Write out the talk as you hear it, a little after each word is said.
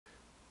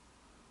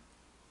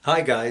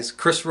Hi guys,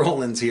 Chris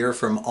Rowlands here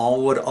from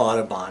Aullwood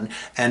Audubon,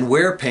 and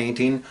we're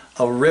painting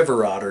a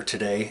river otter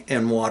today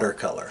in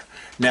watercolor.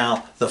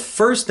 Now, the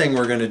first thing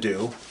we're going to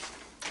do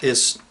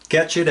is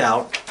sketch it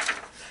out,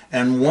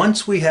 and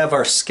once we have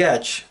our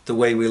sketch the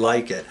way we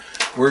like it,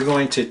 we're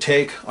going to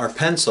take our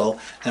pencil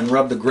and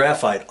rub the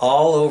graphite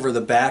all over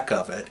the back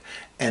of it,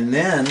 and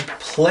then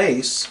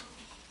place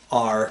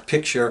our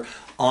picture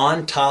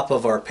on top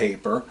of our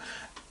paper,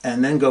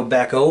 and then go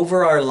back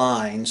over our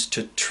lines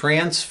to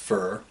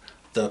transfer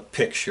the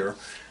picture.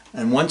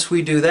 And once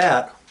we do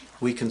that,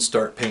 we can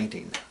start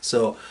painting.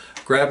 So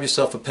grab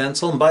yourself a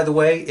pencil, and by the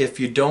way, if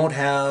you don't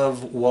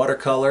have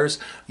watercolors,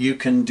 you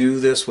can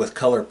do this with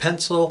color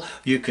pencil,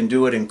 you can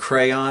do it in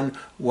crayon,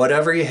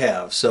 whatever you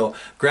have. So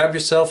grab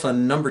yourself a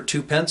number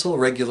 2 pencil,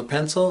 regular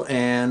pencil,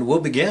 and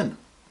we'll begin.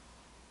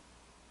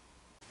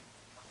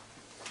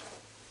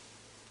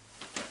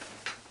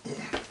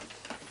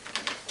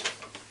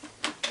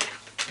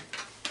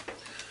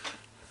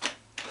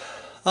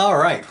 All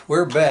right,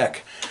 we're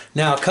back.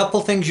 Now, a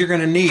couple things you're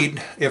going to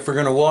need if we're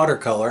going to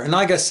watercolor. And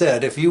like I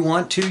said, if you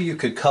want to, you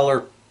could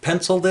color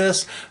pencil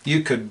this.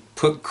 You could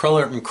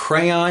color it in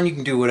crayon. You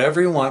can do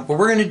whatever you want. But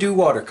we're going to do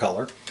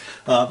watercolor.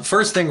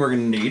 First thing we're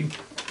going to need,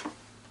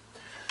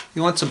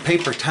 you want some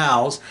paper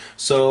towels.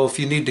 So if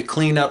you need to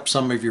clean up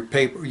some of your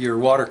paper, your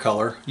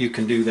watercolor, you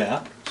can do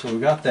that. So we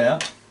got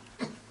that.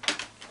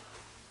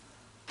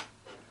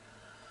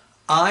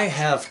 I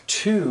have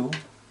 2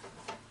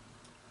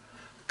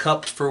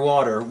 cups for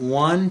water,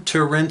 one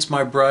to rinse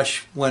my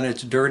brush when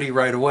it's dirty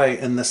right away,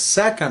 and the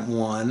second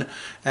one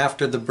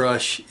after the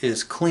brush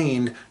is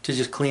cleaned to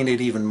just clean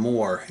it even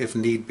more if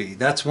need be.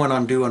 That's when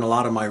I'm doing a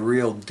lot of my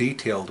real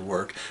detailed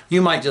work.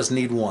 You might just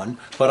need one,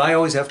 but I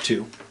always have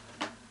 2.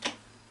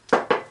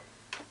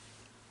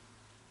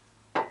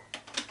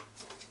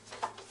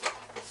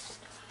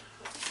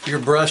 Your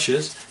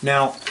brushes.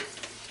 Now,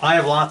 I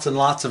have lots and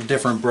lots of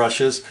different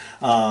brushes.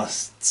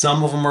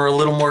 Some of them are a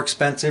little more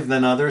expensive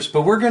than others,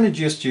 but we're going to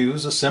just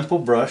use a simple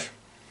brush.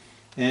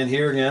 And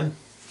here again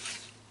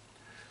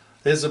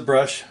is a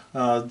brush,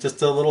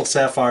 just a little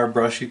sapphire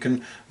brush. You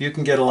can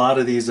get a lot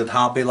of these at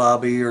Hobby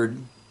Lobby or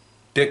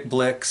Dick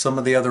Blick, some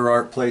of the other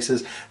art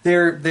places.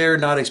 They're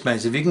not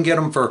expensive. You can get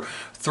them for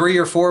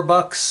 $3 or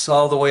 $4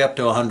 all the way up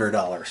to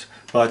 $100,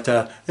 but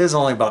this is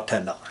only about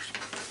 $10.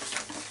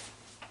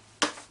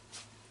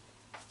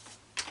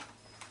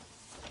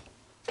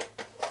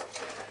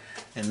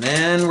 And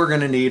then we're going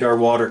to need our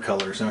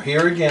watercolors. Now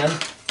here again,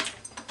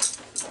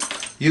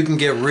 you can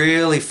get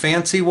really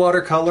fancy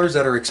watercolors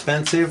that are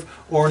expensive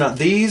or not.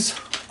 These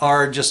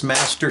are just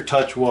Master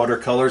Touch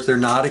watercolors. They're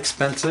not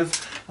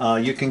expensive.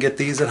 You can get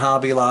these at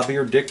Hobby Lobby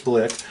or Dick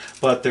Blick,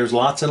 but there's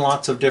lots and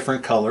lots of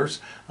different colors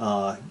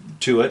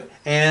to it,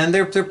 and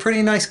they're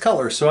pretty nice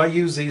colors. So I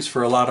use these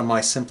for a lot of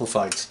my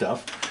simplified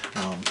stuff.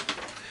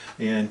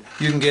 And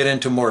you can get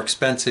into more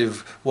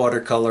expensive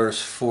watercolors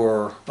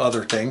for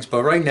other things,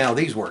 but right now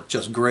these work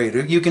just great.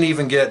 You can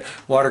even get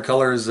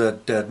watercolors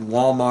at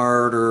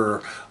Walmart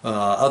or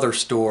other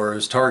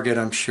stores, Target,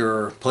 I'm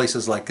sure,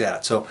 places like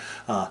that. So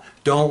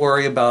don't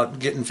worry about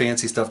getting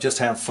fancy stuff, just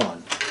have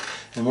fun.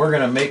 And we're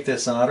going to make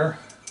this otter.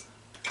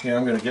 Here,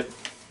 I'm going to get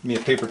me a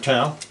paper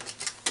towel.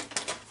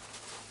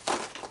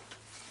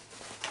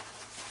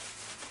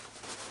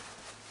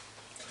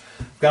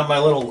 Got my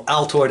little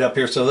Altoid up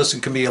here, so this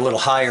can be a little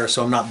higher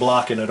so I'm not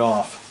blocking it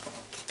off.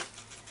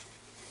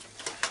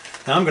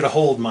 Now I'm going to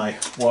hold my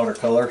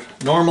watercolor.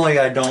 Normally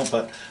I don't,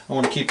 but I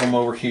want to keep them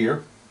over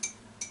here.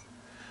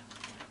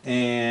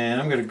 And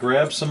I'm going to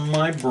grab some of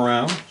my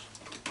brown.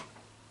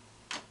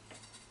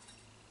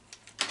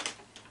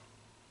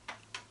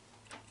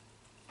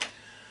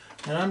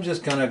 And I'm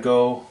just going to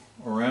go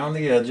around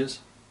the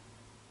edges.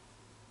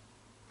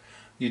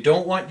 You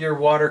don't want your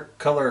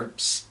watercolor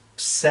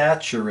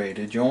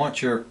saturated. You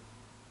want your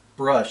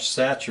brush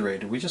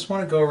saturated. We just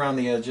want to go around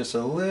the edge just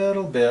a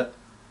little bit,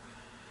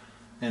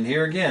 and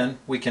here again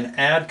we can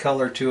add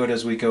color to it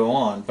as we go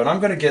on, but I'm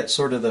going to get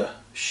sort of the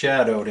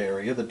shadowed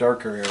area, the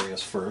darker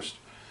areas first.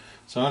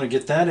 So I'm going to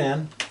get that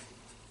in.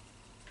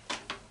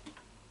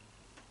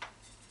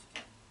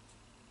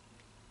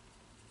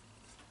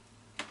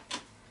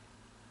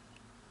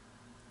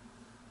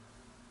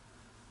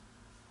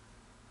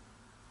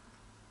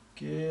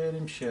 Get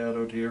him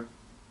shadowed here.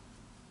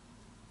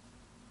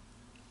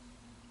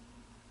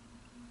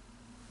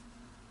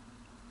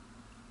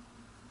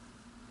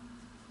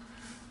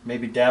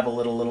 Maybe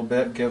dabble it a little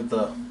bit, give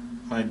the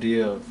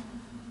idea of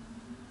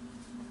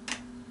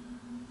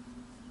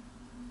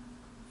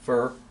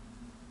fur.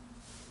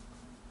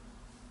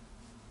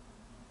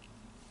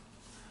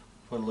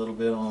 Put a little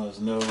bit on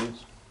his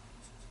nose.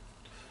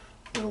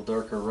 A little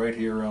darker right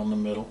here around the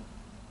middle.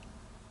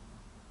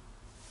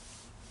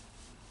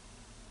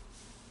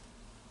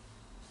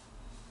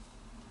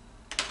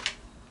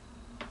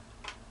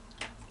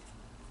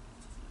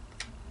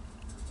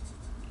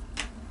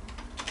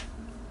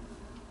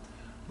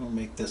 We'll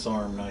make this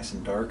arm nice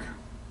and dark.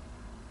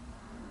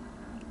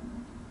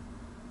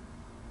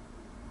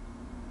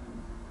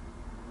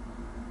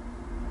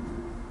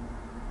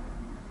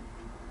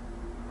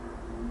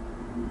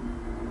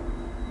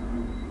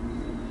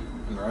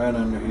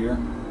 right under here.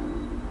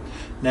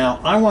 Now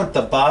I want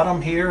the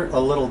bottom here a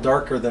little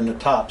darker than the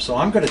top, so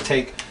I'm going to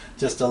take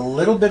just a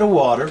little bit of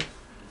water,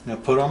 now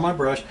put on my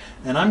brush,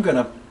 and I'm going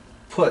to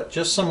put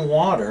just some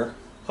water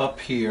up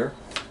here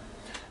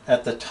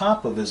at the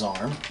top of his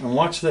arm, and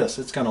watch this,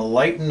 it's going to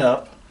lighten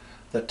up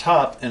the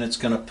top and it's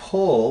going to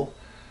pull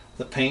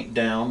the paint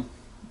down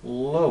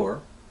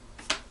lower.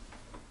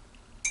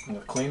 I'm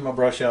going to clean my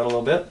brush out a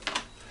little bit,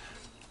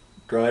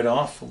 dry it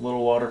off, a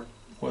little water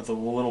with a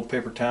little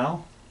paper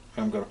towel.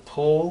 I'm going to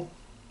pull.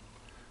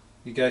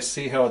 You guys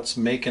see how it's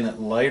making it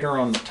lighter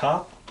on the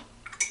top?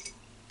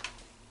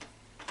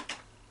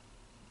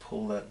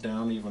 Pull that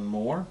down even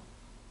more.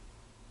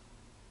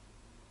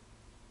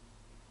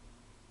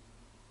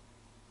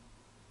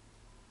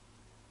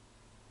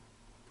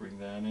 Bring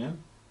that in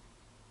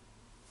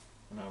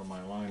and out of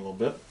my line a little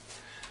bit.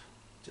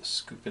 Just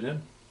scoop it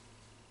in.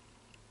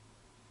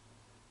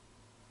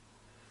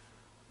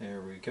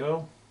 There we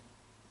go.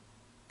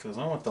 Because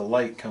I want the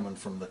light coming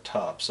from the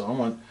top, so I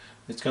want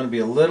it's going to be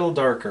a little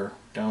darker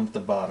down at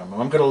the bottom.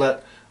 And I'm going to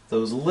let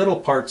those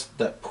little parts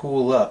that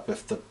pool up,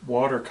 if the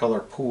watercolor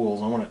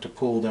pools, I want it to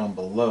pool down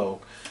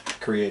below to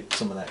create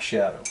some of that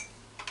shadow.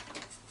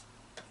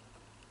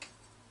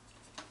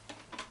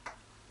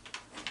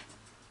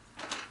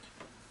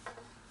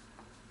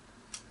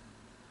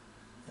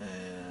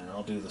 And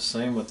I'll do the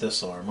same with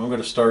this arm. I'm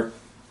going to start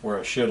where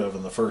I should have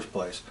in the first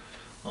place.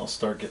 I'll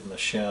start getting the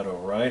shadow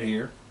right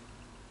here.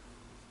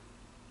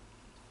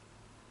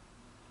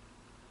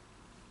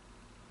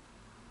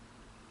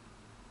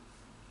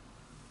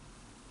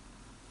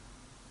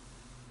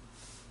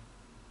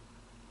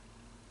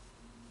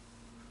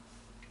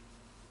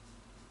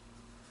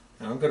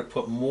 And I'm going to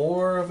put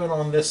more of it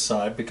on this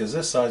side because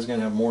this side is going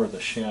to have more of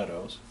the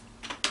shadows.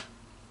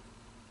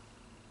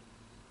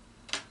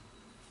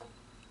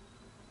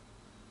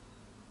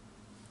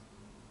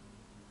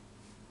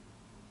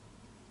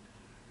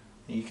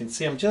 And you can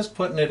see I'm just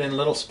putting it in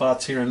little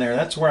spots here and there.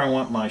 That's where I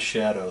want my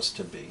shadows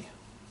to be.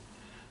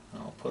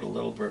 I'll put a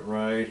little bit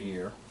right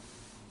here.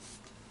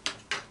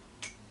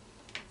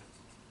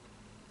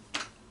 A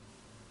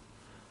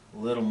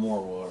little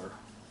more water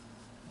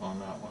on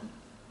that one.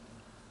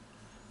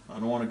 I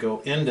don't want to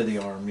go into the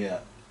arm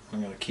yet. I'm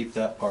going to keep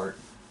that part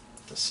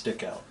to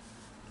stick out.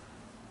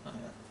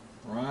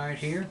 Right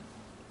here.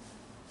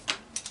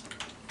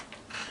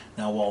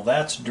 Now while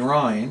that's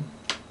drying,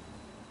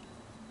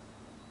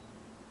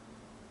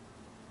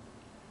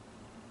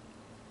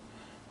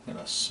 I'm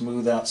going to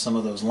smooth out some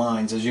of those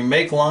lines. As you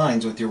make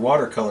lines with your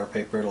watercolor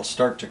paper, it'll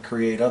start to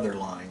create other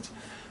lines.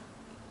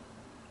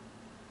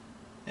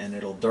 And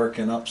it'll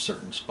darken up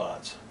certain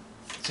spots.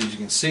 So as you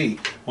can see,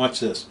 watch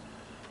this.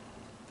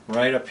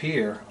 Right up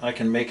here, I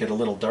can make it a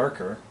little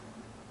darker,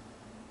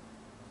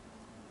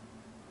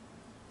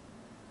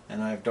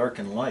 and I have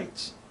darkened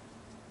lights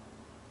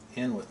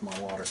in with my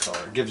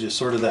watercolor. It gives you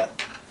sort of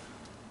that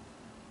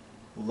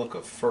look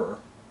of fur.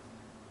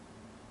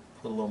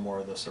 Put a little more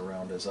of this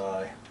around his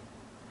eye.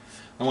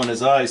 I want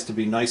his eyes to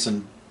be nice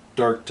and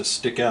dark to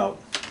stick out.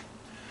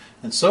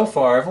 And so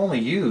far I've only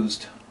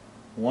used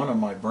one of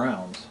my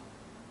browns.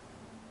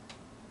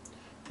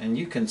 And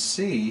you can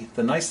see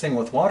the nice thing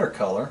with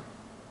watercolor,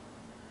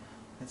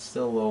 it's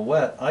still a little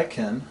wet, I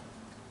can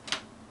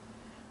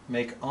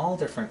make all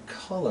different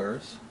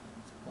colors,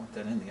 I want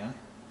that in the eye,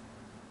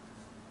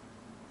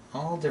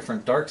 all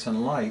different darks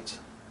and lights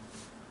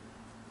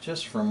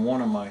just from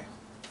one of my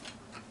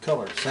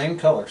colors.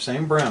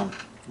 Same brown.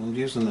 I'm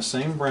using the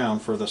same brown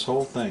for this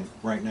whole thing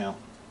right now.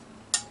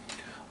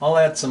 I'll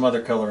add some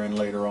other color in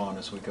later on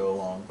as we go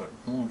along, but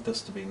I want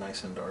this to be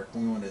nice and dark.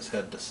 We want his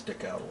head to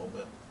stick out a little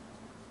bit.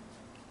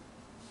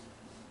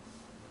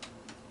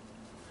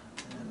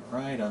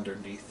 Right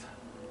underneath.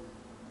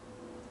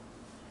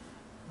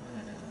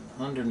 And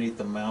underneath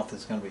the mouth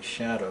is going to be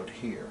shadowed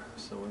here,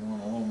 so we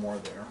want a little more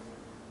there.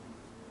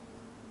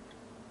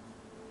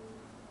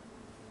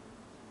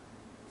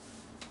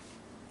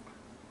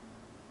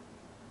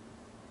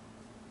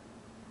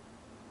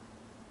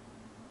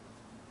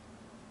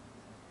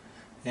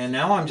 And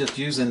now I'm just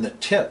using the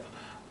tip.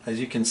 As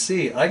you can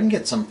see, I can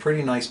get some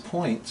pretty nice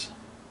points,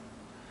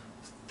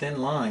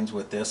 thin lines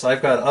with this.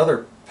 I've got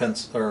other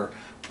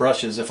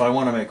brushes if I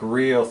want to make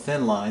real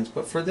thin lines,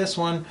 but for this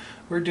one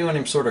we're doing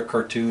him sort of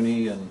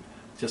cartoony and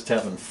just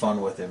having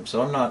fun with him,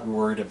 so I'm not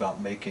worried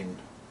about making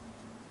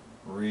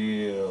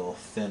real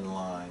thin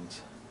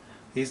lines.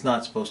 He's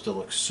not supposed to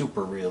look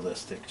super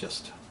realistic,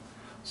 just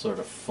sort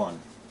of fun.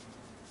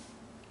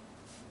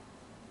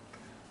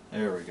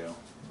 There we go.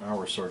 Now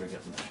we're sort of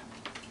getting there.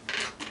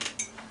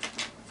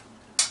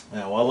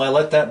 Now while I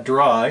let that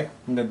dry,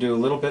 I'm going to do a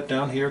little bit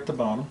down here at the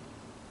bottom.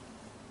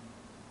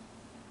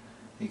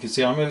 You can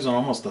see I'm using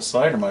almost the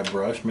side of my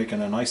brush,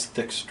 making a nice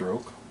thick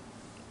stroke.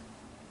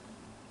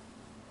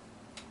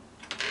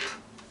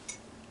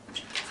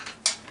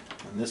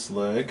 And this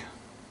leg,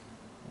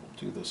 we'll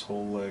do this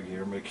whole leg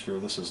here, make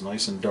sure this is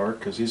nice and dark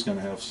because he's going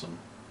to have some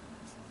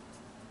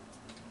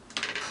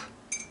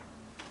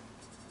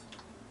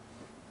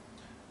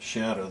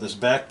shadow. This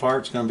back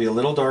part's going to be a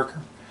little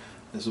darker.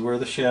 This is where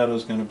the shadow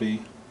is going to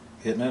be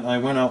hitting it. I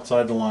went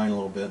outside the line a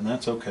little bit, and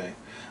that's okay.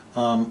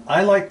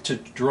 I like to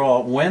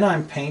draw, when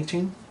I'm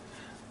painting,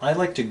 I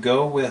like to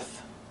go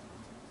with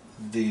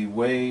the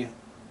way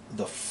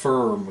the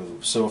fur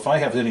moves. So if I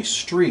have any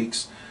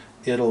streaks,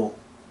 it'll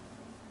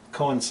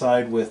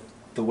coincide with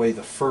the way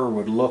the fur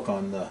would look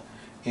on the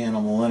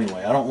animal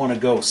anyway. I don't want to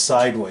go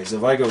sideways.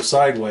 If I go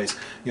sideways,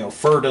 you know,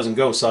 fur doesn't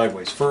go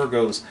sideways. Fur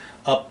goes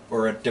up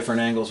or at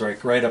different angles.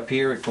 Right up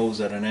here it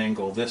goes at an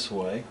angle this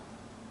way.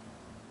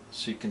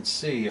 So you can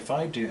see if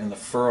I do, and the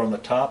fur on the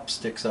top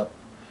sticks up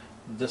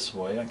this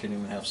way. I can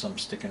even have some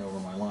sticking over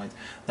my lines.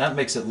 That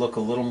makes it look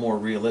a little more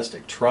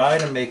realistic. Try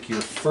to make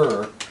your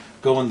fur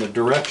go in the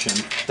direction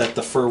that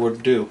the fur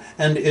would do.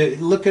 And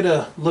look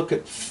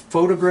at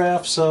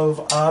photographs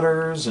of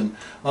otters and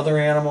other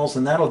animals,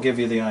 and that'll give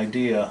you the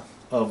idea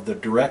of the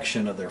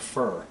direction of their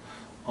fur.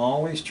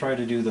 Always try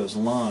to do those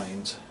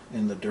lines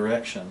in the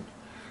direction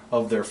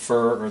of their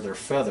fur or their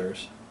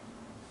feathers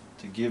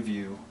to give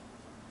you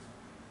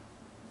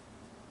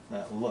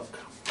that look.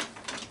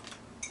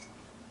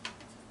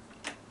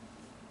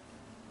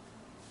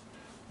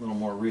 A little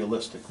more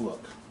realistic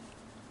look.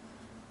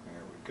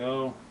 There we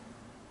go.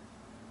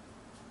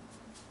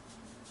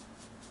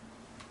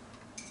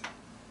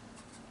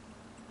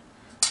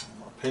 A little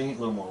more paint, a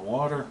little more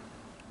water.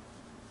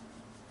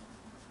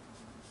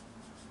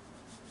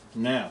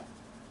 Now,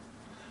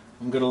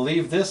 I'm going to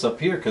leave this up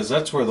here because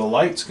that's where the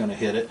light's going to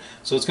hit it.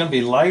 So it's going to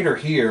be lighter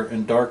here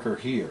and darker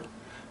here.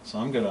 So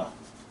I'm going to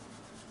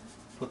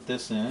put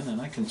this in,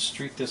 and I can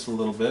streak this a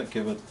little bit,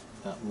 give it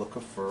that look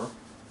of fur.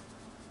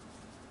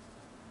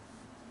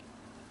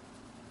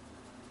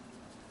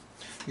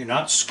 You're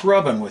not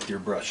scrubbing with your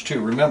brush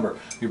too. Remember,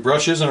 your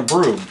brush isn't a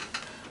broom.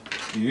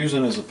 You're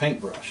using it as a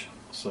paintbrush.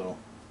 So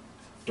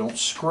don't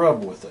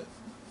scrub with it.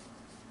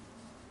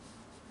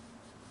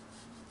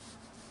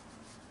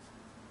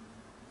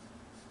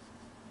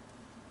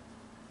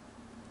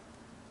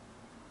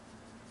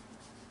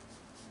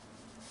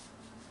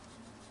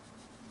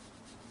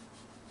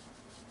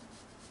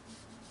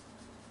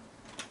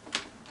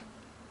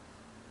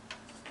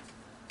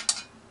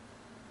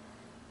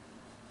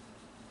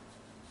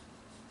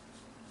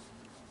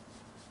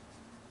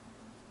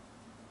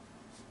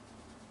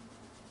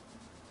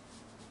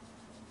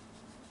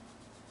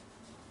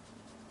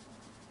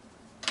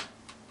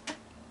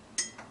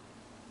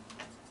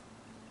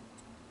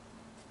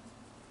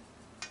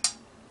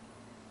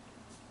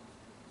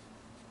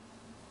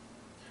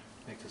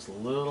 Make this a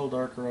little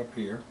darker up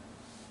here.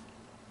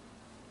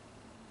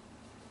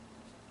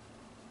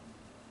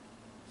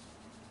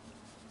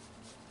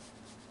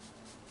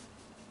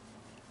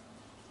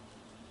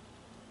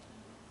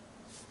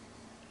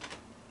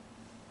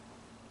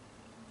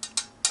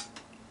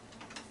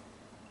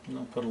 And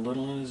I'll put a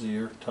little in his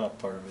ear, top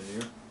part of his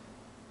ear.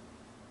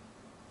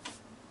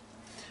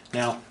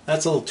 Now,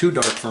 that's a little too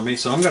dark for me,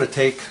 so I'm going to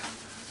take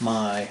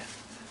my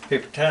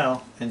paper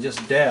towel and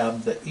just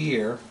dab the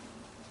ear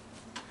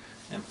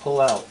and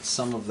pull out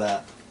some of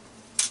that.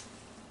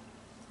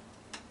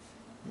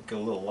 Make it a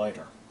little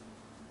lighter.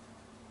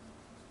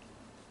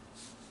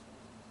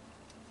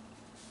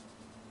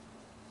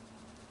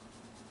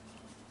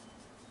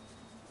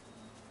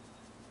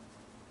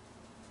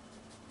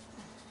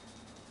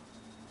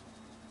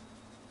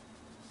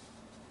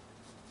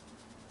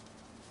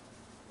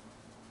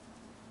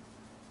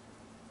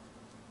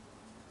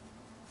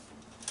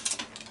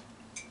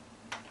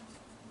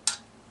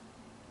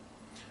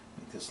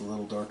 Make this a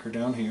little darker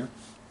down here.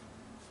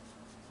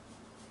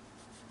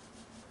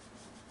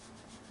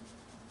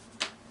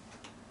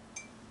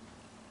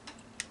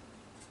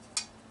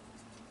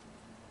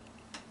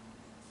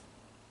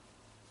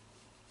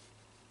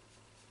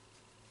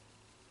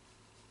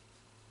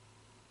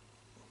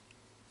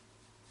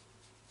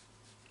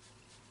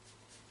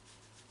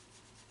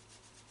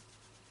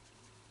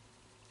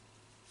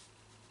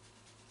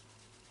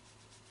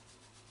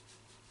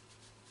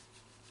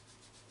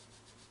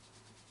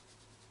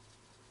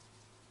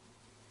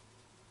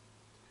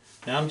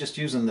 Now I'm just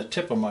using the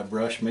tip of my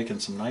brush, making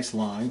some nice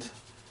lines.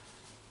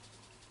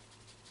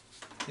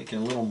 Making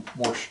a little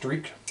more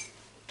streak.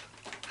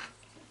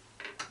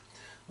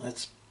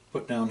 Let's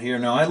put down here.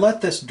 Now I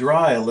let this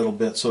dry a little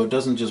bit so it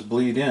doesn't just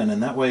bleed in,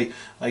 and that way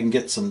I can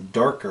get some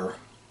darker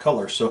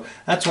color. So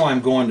that's why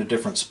I'm going to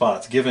different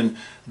spots, giving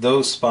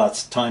those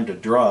spots time to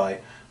dry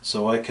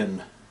so I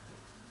can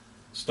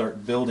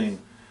start building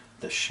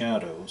the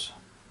shadows.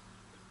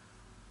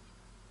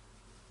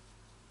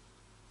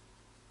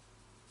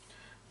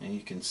 And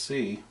you can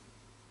see,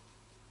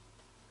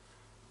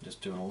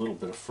 just doing a little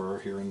bit of fur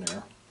here and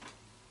there.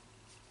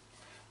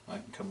 I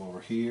can come over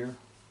here,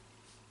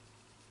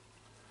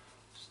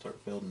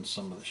 start building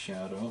some of the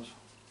shadows.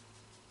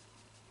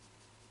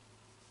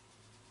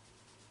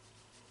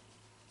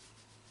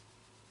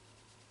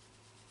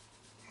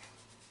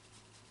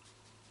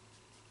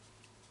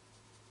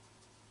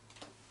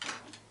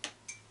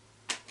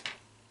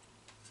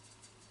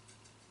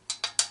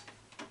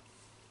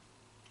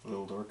 A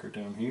little darker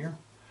down here.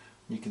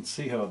 You can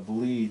see how it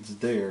bleeds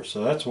there,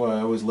 so that's why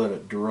I always let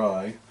it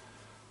dry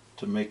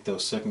to make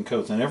those second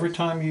coats. And every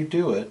time you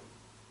do it,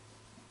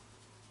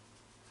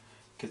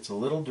 gets a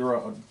little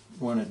dry.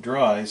 When it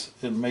dries,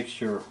 it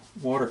makes your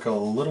watercolor a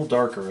little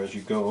darker as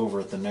you go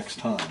over it the next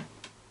time.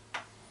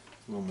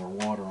 A little more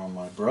water on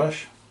my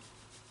brush.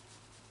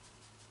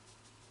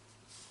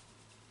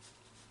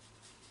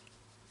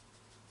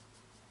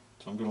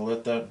 So I'm going to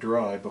let that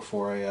dry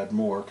before I add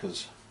more,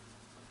 because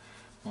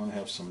I want to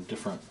have some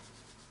different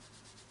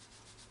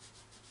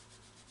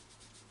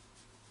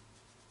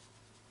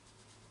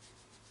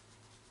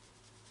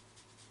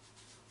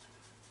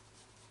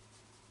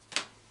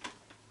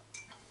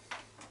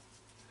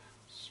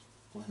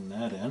blend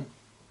that in.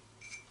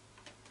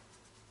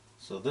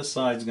 So this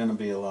side's going to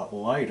be a lot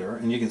lighter,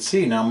 and you can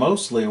see now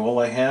mostly all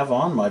I have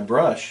on my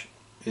brush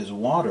is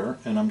water,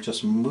 and I'm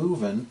just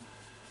moving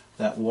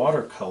that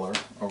watercolor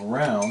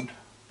around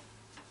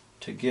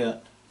to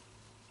get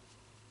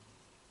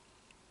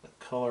the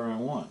color I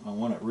want. I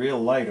want it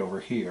real light over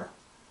here,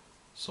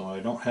 so I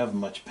don't have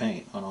much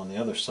paint, and on the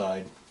other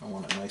side I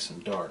want it nice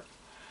and dark.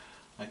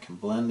 I can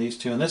blend these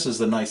two, and this is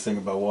the nice thing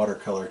about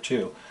watercolor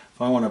too.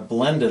 If I want to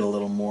blend it a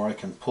little more, I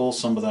can pull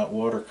some of that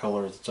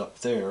watercolor that's up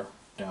there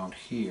down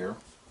here,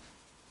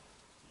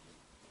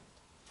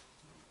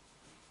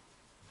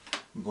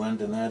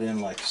 blending that in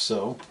like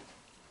so,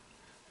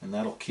 and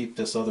that'll keep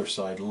this other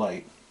side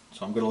light.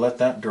 So I'm going to let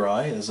that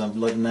dry. As I'm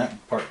letting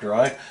that part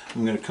dry,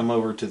 I'm going to come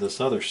over to this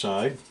other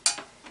side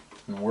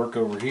and work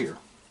over here.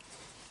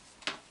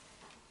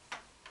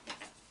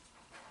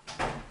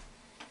 There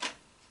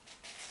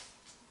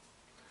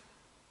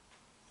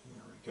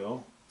we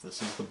go.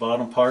 This is the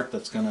bottom part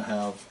that's going to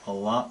have a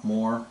lot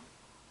more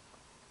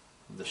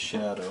of the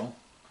shadow.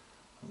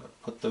 I'm going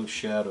to put those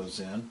shadows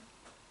in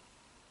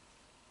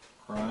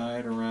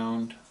right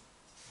around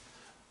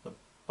the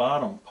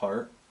bottom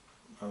part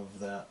of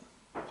that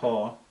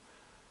paw,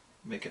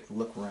 make it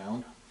look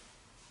round.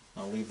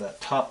 I'll leave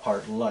that top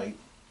part light.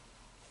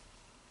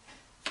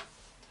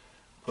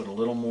 Put a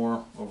little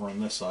more over on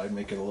this side,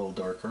 make it a little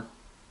darker.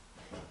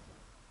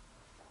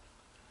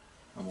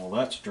 And while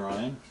that's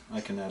drying, I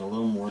can add a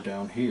little more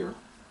down here.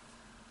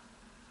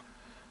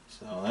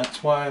 So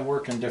that's why I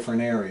work in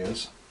different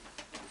areas.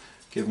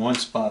 Give one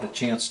spot a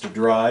chance to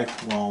dry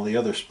while the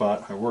other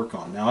spot I work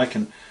on. Now I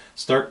can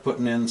start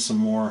putting in some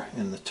more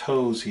in the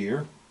toes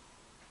here.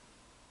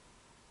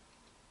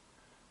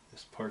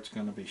 This part's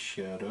going to be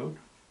shadowed,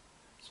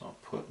 so I'll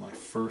put my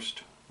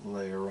first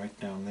layer right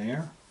down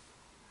there.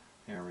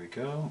 There we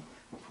go.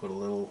 Put a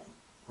little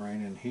right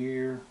in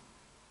here.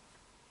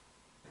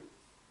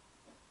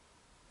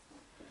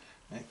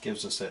 That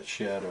gives us that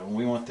shadow, and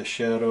we want the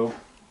shadow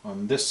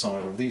on this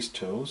side of these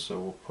toes, so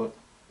we'll put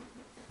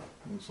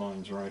these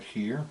lines right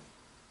here.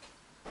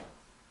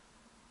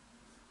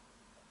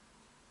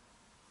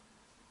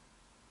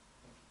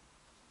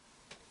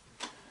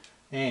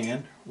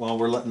 And while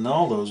we're letting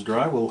all those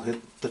dry, we'll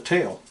hit the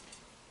tail.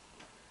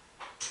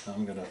 So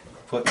I'm going to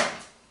put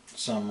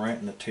some right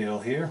in the tail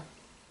here.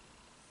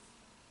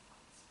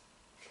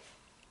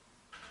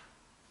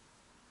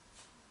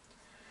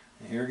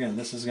 And here again,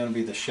 this is going to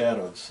be the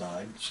shadowed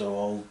side, so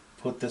I'll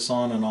put this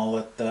on and I'll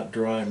let that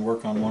dry and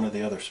work on one of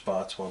the other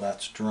spots while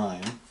that's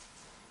drying.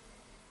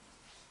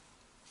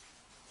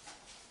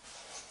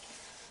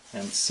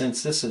 And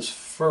since this is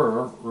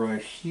fur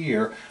right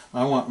here,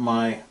 I want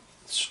my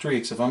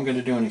streaks, if I'm going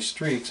to do any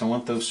streaks, I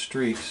want those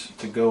streaks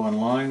to go in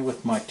line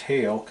with my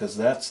tail, because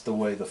that's the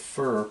way the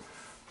fur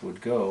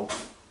would go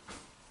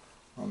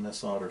on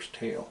this otter's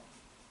tail.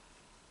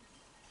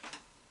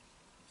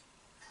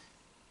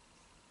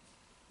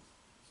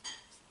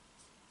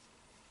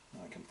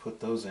 I can put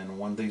those in, and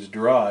when these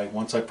dry,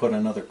 once I put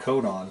another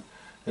coat on,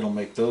 it'll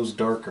make those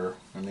darker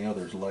and the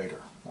others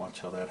lighter. Watch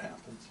how that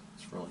happens.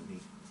 It's really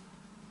neat.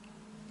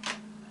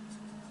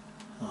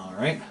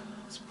 Alright,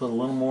 let's put a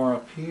little more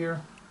up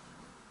here.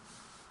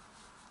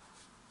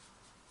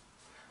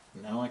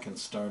 Now I can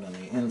start on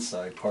the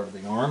inside part of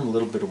the arm, a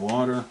little bit of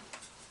water, a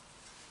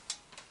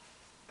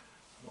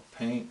little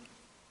paint.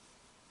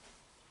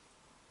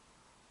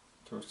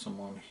 Throw some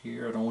on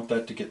here. I don't want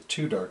that to get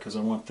too dark because I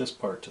want this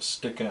part to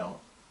stick out.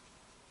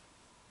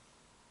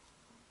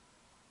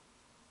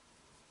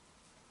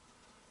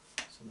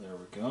 So there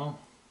we go.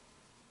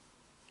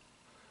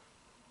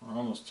 We're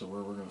almost to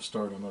where we're going to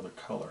start another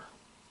color.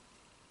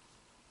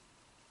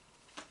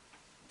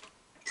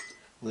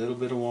 A little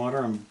bit of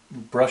water. I'm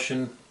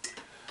brushing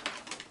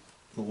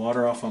the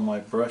water off on my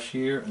brush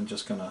here and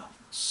just going to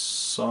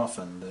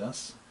soften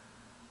this.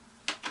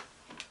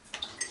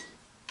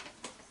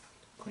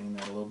 Clean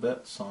that a little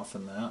bit,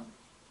 soften that.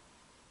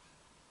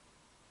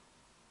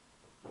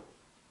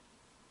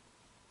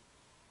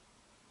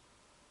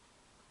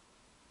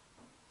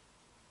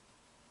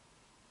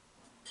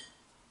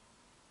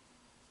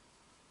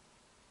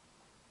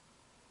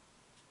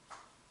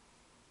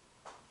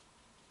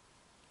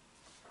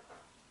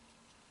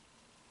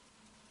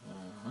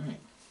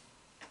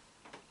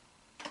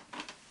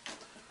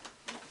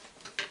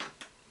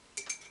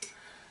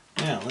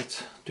 Now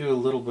let's do a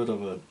little bit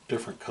of a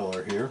different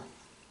color here.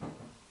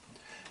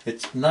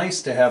 It's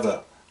nice to have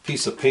a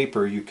piece of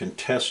paper you can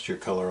test your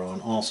color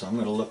on also. I'm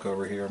going to look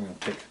over here. I'm going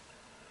to take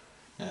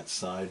that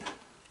side.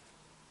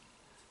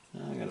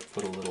 I'm going to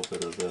put a little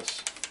bit of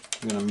this.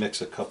 I'm going to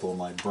mix a couple of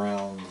my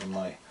browns and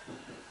my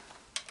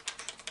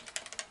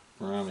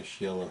brownish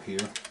yellow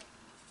here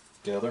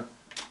together.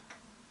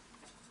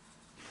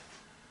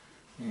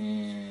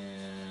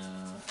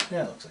 And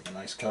yeah, it looks like a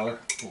nice color.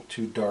 A little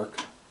too dark,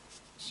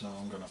 so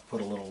I'm going to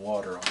put a little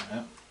water on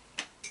that.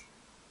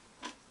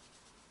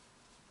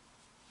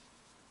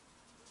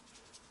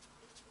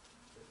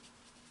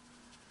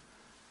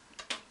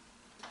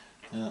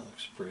 That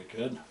looks pretty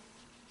good.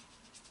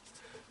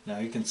 Now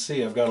you can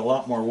see I've got a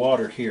lot more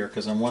water here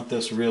because I want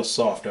this real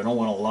soft. I don't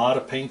want a lot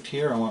of paint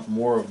here. I want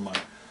more of my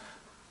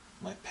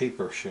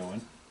paper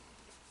showing.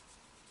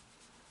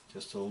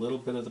 Just a little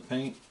bit of the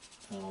paint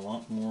and a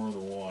lot more of the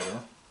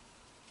water.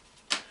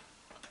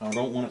 I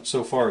don't want it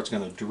so far it's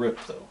going to drip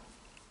though.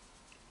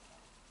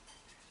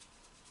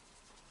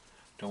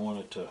 Don't want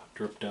it to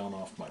drip down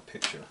off my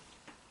picture.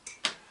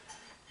 Let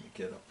me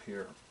get up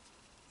here.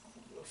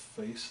 The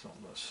face,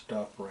 I'm going to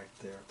stop right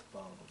there at the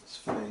bottom of his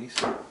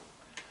face.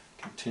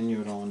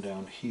 Continue it on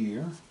down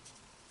here.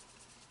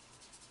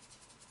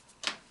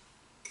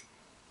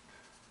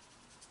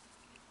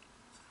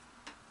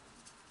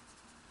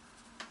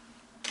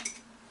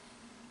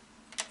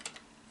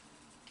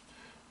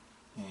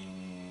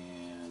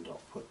 And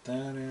I'll put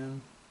that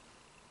in.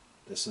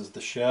 This is the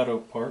shadow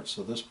part,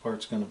 so this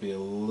part's going to be a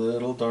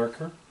little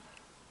darker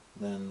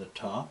than the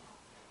top.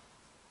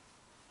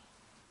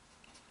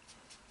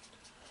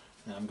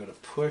 And I'm going to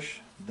push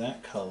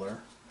that color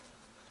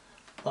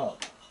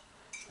up.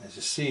 As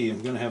you see,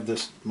 I'm going to have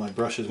this, my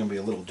brush is going to be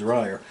a little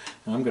drier,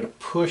 and I'm going to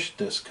push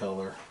this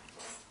color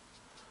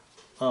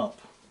up,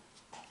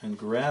 and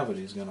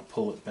gravity is going to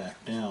pull it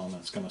back down.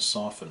 That's going to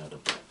soften it a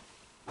bit.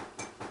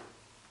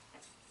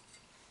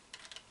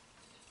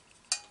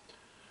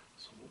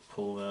 So we'll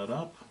pull that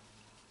up.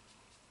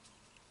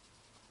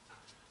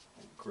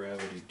 Let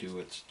gravity do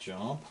its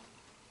job.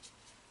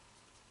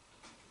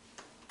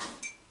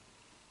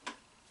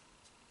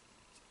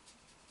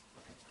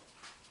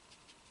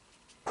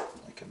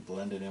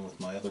 Blend it in with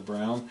my other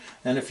brown.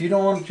 And if you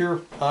don't want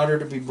your otter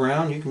to be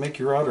brown, you can make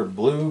your otter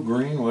blue,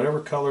 green, whatever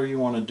color you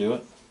want to do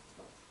it.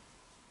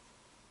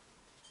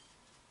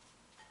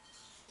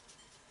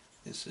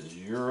 This is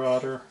your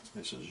otter.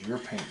 This is your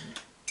painting.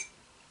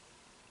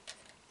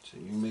 So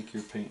you make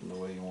your painting the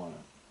way you want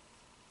it.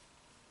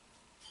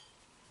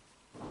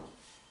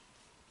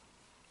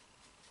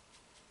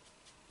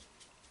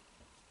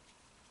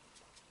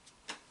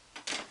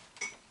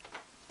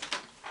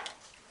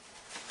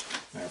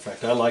 Matter of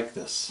fact, I like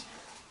this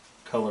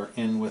color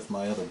in with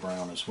my other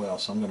brown as well,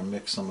 so I'm going to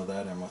mix some of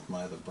that in with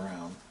my other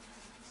brown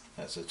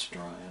as it's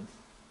drying.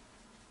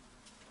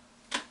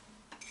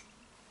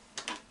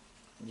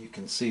 You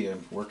can see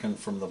I'm working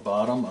from the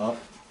bottom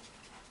up,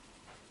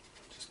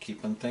 just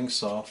keeping things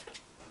soft.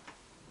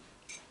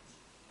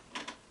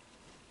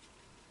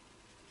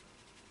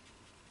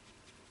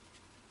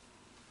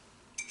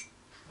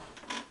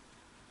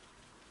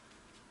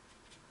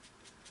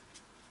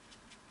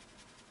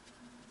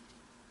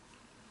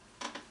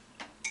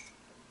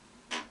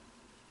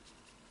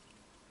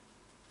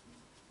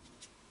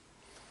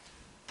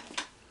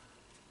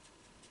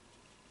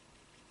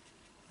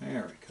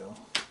 There we go.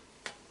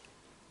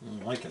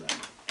 I'm liking it.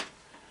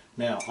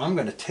 Now I'm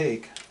going to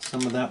take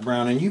some of that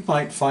brown, and you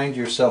might find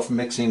yourself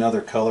mixing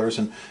other colors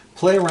and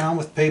play around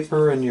with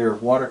paper and your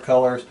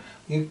watercolors.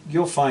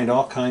 You'll find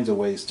all kinds of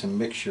ways to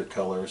mix your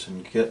colors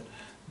and get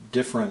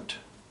different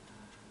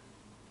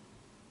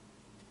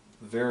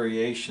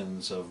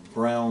variations of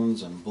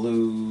browns and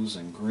blues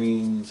and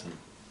greens. And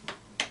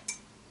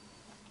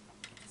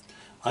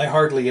I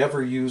hardly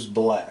ever use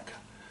black.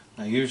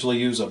 I usually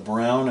use a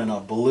brown and a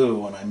blue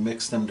when I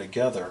mix them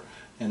together,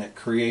 and it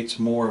creates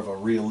more of a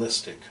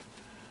realistic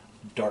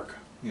dark,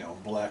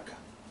 black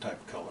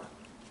type color.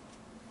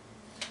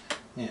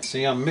 Yeah,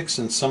 see, I'm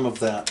mixing some of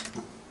that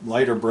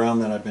lighter brown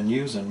that I've been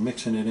using,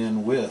 mixing it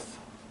in with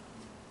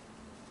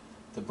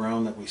the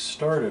brown that we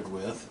started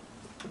with,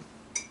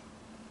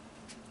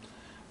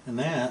 and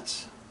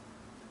that's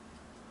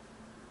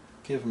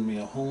giving me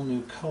a whole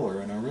new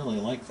color, and I really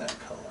like that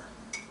color.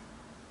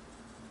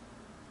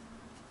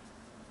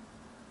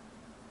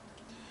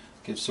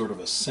 Gives sort of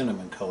a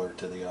cinnamon color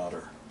to the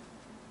otter.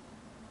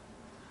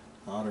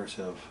 Otters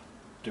have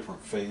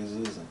different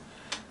phases, and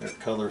their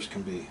colors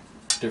can be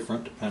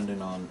different depending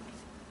on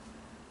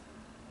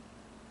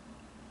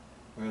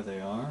where they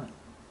are.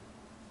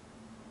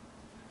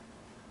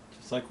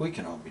 Just like we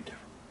can all be different.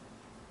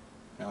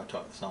 Now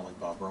I sound like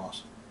Bob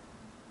Ross,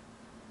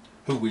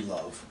 who we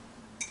love.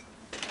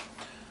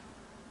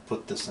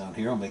 Put this down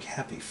here, I'll make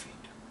happy feet.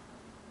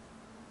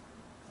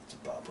 That's a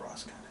Bob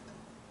Ross kind of thing.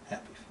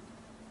 Happy feet.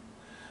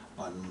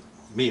 On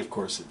me, of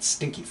course, it's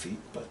stinky feet,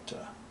 but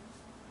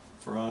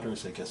for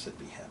otters, I guess it'd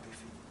be happy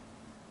feet.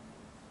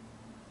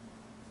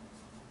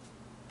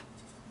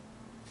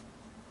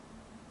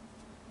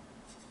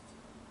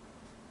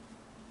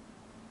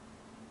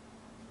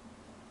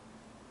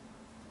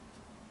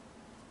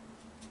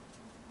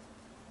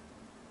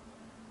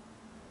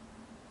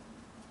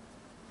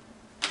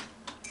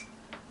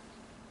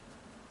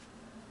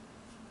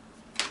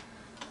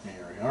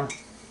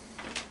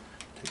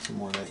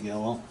 more of that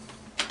yellow,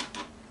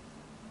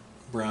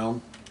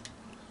 brown,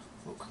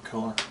 ochre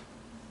color.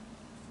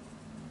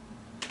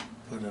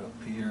 Put it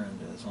up here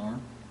into his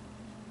arm.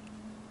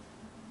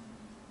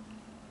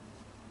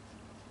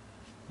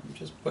 I'm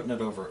just putting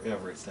it over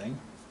everything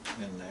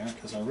in there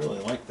because I really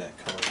like that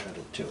color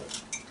added to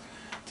it.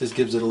 Just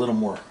gives it a little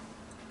more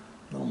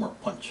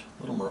punch,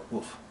 a little more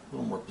oof, a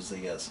little more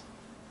pizzazz.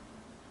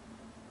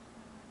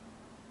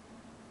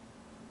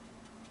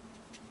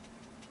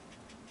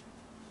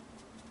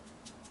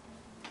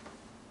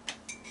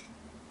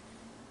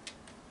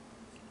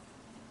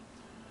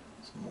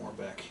 Some more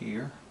back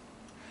here.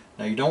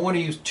 Now you don't want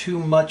to use too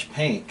much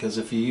paint, because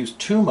if you use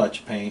too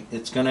much paint,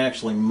 it's going to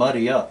actually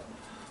muddy up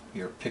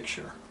your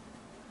picture.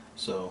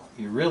 So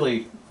you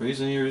really, the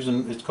reason you're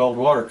using, it's called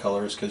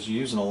watercolor, is because you're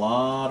using a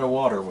lot of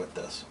water with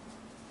this.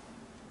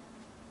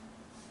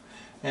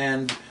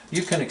 And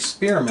you can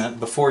experiment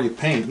before you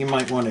paint. You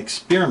might want to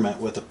experiment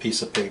with a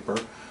piece of paper,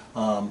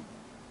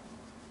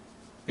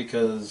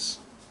 because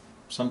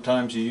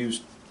sometimes you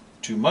use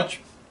too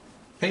much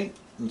paint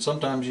and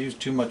sometimes you use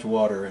too much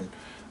water,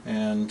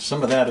 and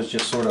some of that is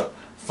just sort of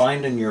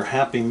finding your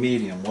happy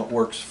medium, what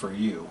works for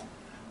you.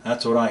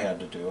 That's what I had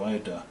to do. I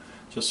had to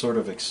just sort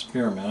of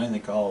experiment. I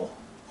think all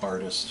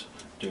artists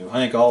do. I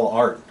think all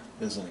art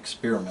is an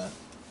experiment.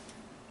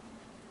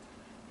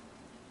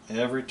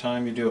 Every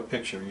time you do a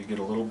picture, you get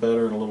a little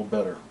better and a little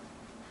better.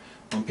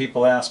 When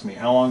people ask me,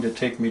 how long did it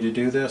take me to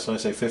do this? I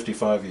say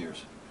 55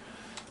 years.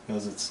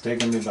 Because it's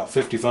taken me about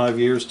 55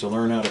 years to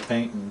learn how to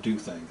paint and do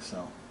things.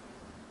 So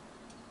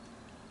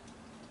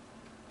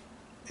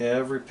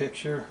every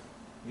picture,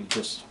 you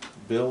just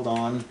build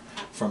on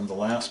from the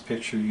last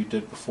picture you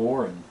did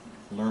before and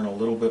learn a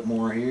little bit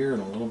more here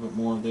and a little bit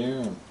more there,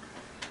 and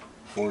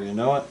before you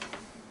know it,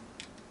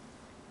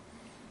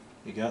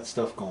 you got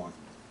stuff going.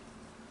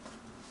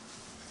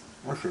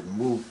 I should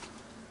move,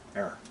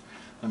 there,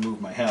 I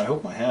moved my hat. I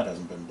hope my hat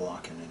hasn't been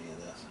blocking any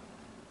of this.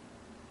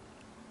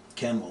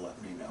 Ken will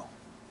let me know.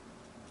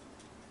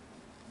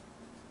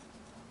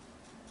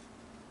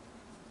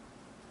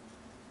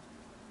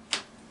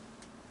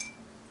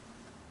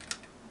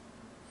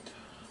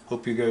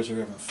 Hope you guys are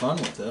having fun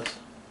with this.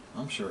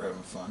 I'm sure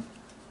having fun.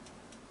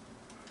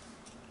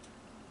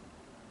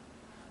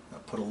 I'll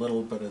put a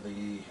little bit of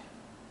the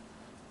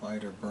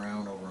lighter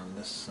brown over on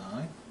this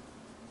side.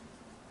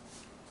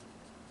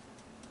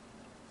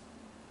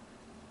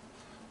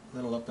 A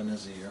little up in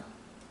his ear.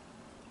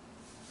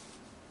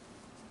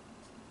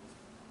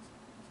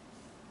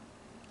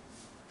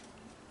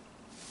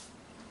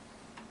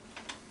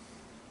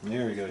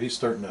 There we go. He's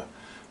starting to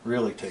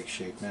really take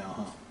shape now,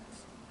 huh?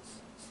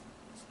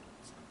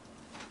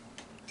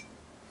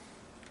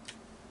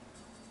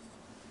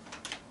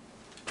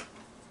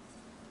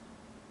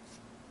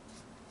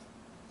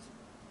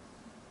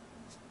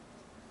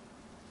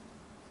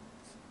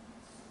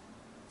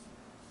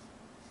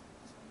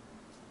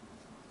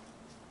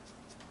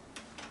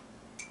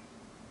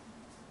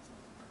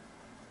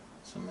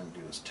 So I'm going to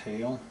do his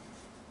tail.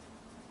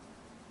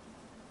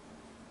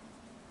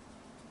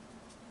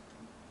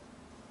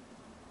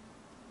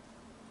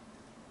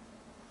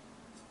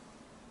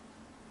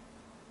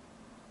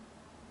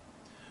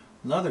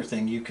 Another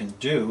thing you can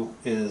do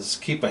is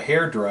keep a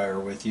hair dryer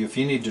with you. If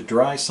you need to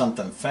dry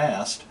something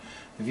fast,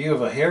 if you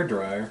have a hair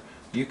dryer,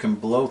 you can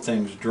blow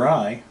things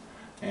dry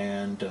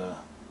and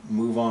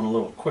move on a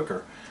little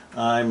quicker.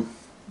 I'm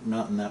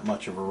not in that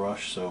much of a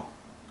rush, so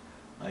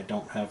I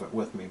don't have it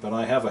with me, but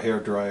I have a hair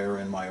dryer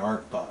in my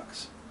art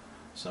box,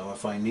 so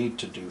if I need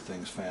to do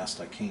things fast,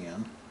 I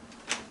can.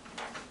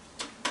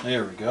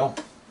 There we go.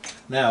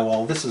 Now,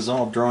 while this is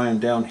all drying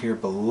down here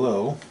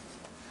below,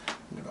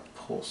 I'm going to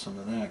pull some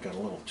of that. Got a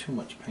little too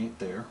much paint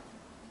there.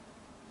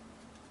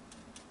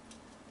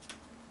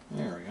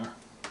 There we are.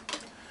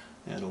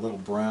 Add a little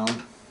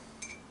brown.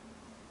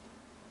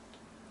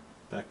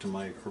 Back to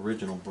my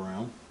original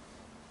brown.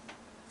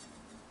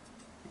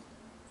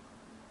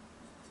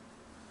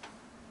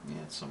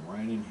 Add some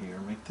right in here.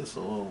 Make this a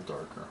little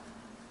darker.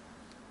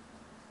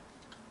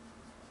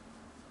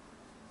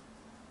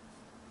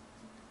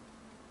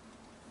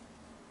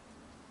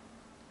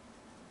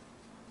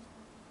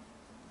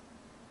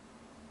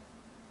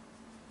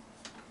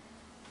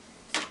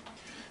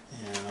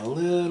 And a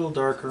little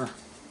darker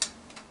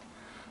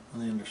on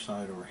the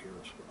underside over here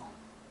as well.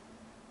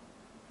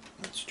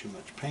 That's too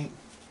much paint.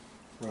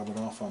 Rub it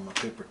off on my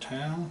paper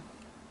towel.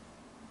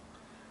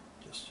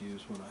 Just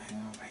use what I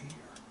have here.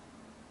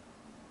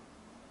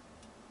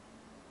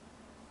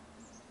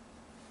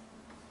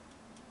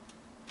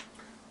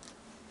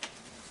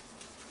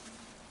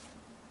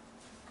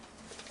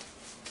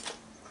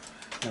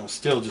 Now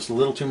still just a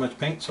little too much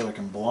paint, so I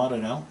can blot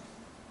it out.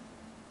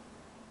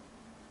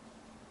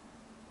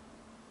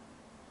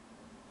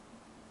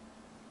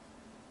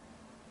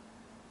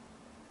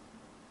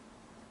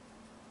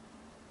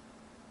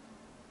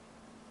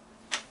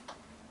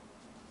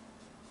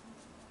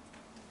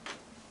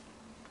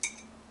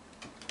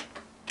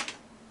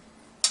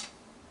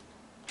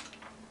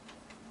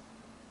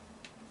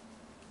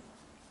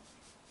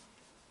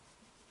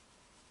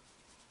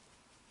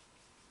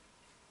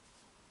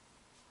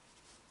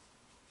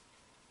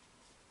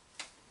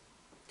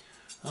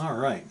 All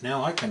right,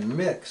 now I can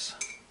mix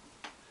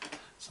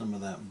some of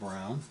that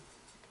brown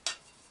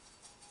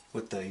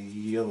with the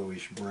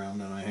yellowish brown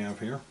that I have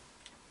here.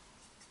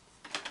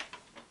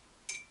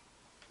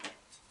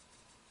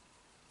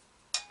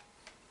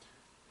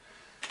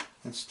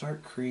 And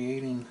start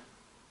creating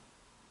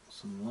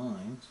some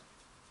lines.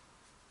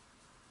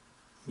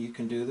 You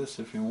can do this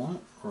if you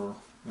want, or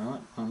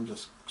not. I'm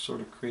just sort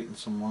of creating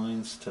some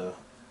lines to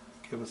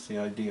give us the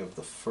idea of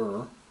the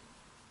fur.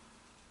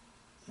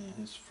 And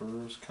his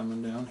fur is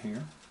coming down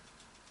here.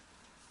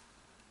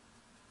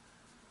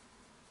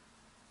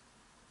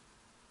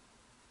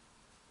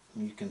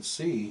 And you can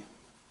see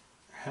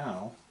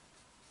how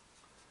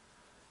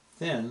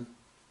then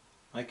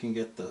I can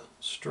get the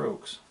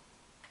strokes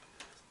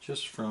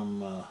just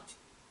from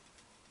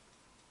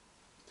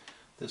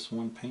this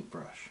one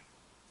paintbrush.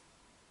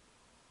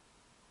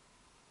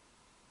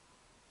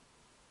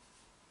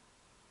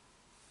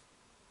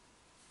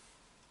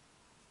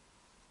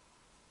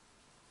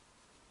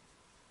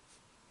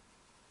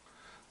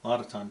 A lot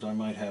of times I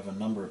might have a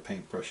number of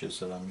paintbrushes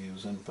that I'm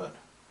using, but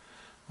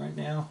right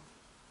now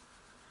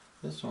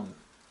this one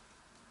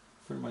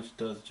pretty much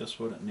does just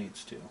what it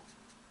needs to.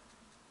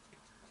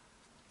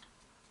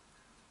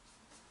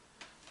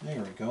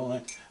 There we go.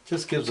 That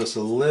just gives us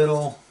a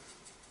little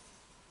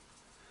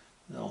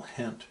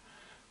hint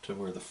to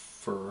where the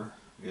fur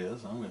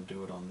is. I'm going to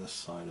do it on this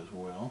side as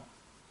well.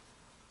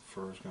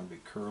 Fur is going to be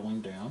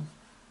curling down.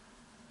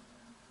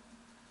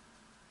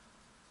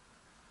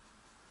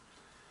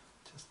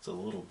 Just a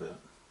little bit.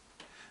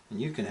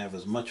 And you can have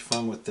as much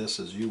fun with this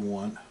as you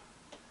want.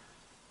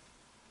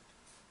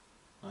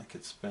 I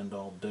could spend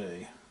all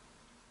day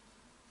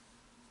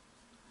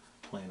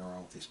playing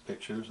around with these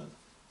pictures, and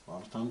a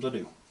lot of times I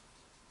do.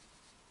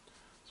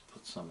 Let's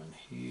put some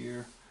in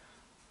here.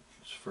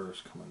 His fur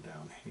is coming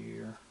down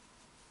here.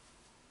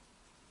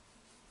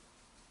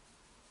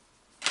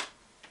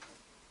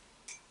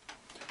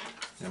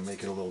 And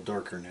make it a little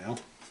darker now.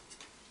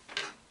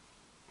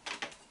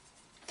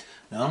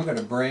 Now I'm going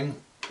to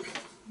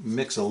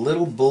mix a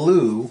little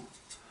blue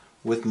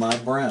with my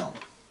brown.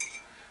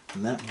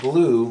 And that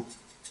blue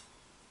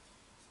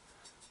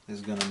is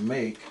going to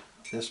make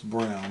this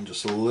brown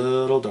just a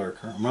little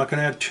darker. I'm not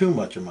going to add too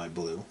much of my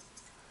blue.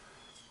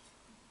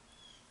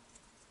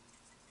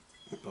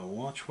 But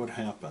watch what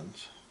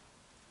happens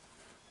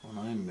when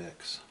I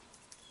mix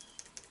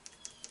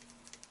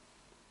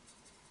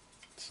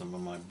some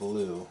of my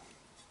blue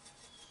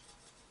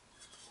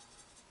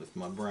with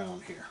my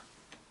brown here.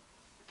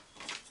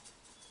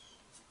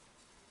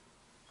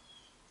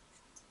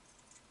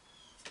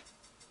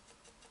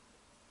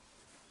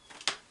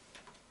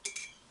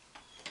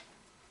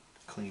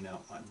 Clean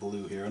out my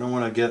blue here. I don't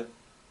want to get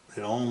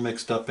it all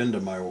mixed up into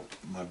my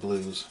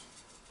blues.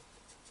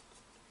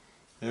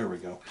 There we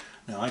go.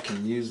 Now I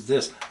can use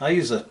this. I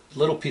use a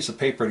little piece of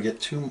paper to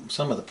get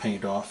some of the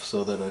paint off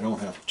so that I don't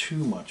have too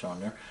much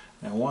on there.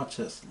 Now watch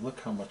this. Look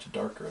how much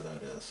darker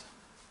that is.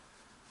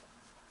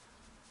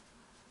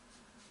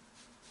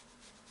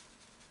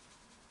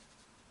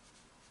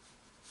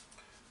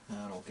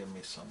 That'll give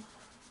me some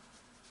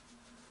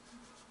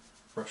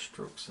brush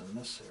strokes in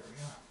this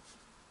area.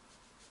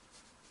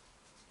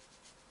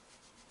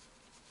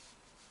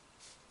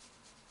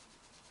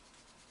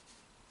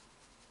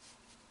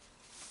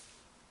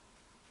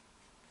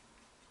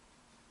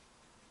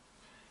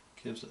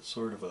 Gives it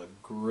sort of a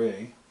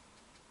gray.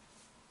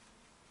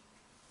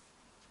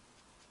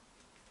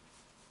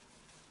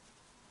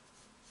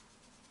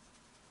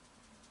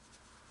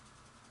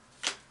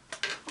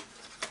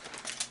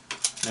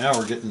 Now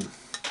we're getting a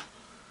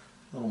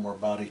little more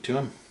body to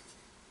him.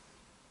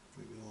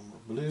 Maybe a little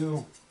more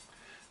blue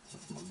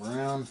with my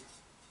brown.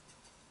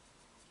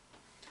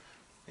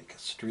 Make a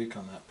streak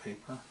on that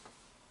paper. And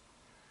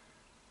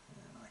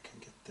I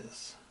can get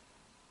this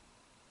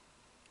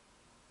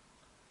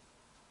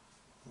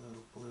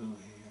little blue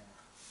here,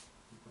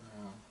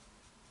 brown.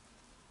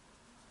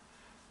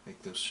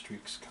 Make those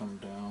streaks come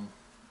down.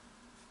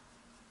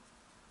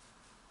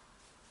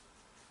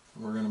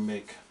 We're going to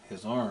make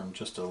his arm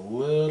just a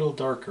little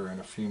darker in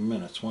a few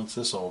minutes. Once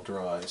this all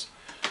dries,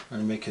 I'm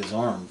going to make his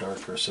arm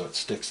darker so it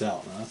sticks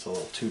out. Now that's a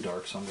little too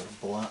dark, so I'm going to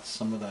blot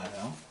some of that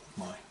out with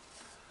my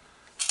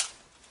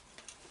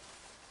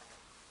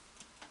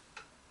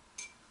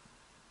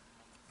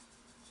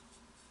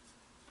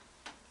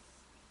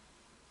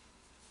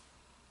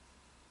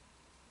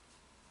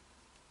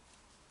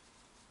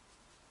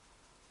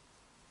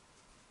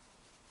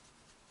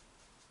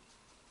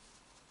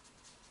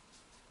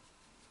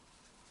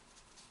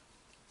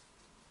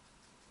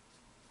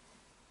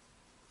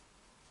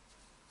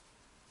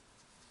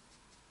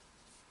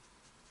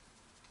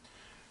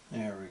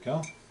There we go.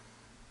 A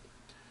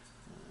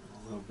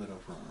little bit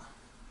of on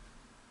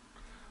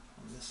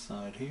this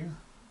side here.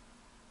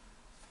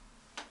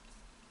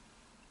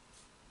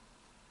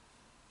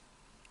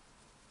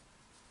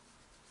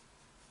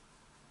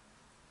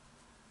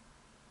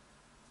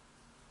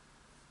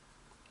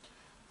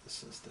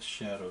 This is the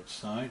shadowed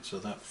side, so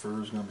that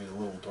fur is going to be a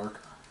little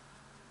darker.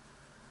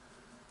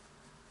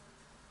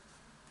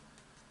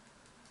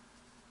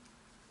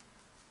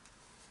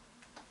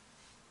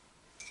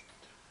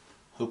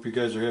 Hope you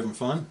guys are having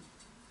fun.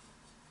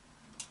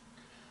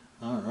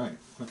 Alright,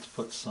 let's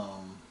put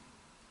some...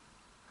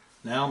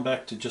 Now I'm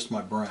back to just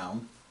my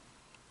brown.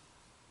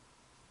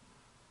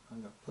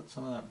 I'm going to put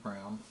some of that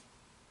brown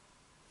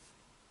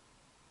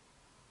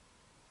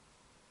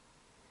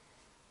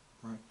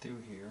right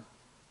through here.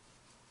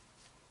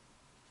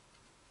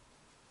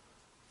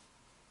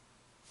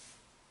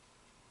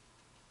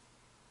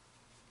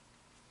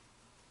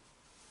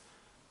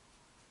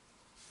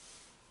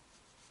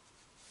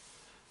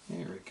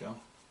 There we go.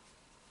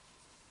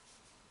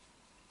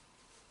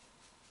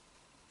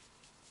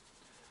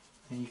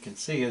 And you can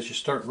see as you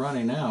start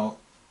running out,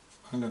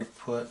 I'm going to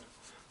put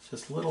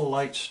just little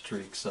light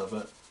streaks of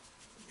it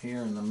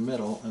here in the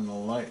middle, in the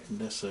light, in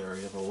this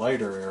area, the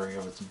lighter area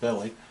of its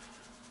belly.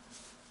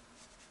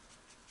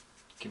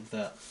 Give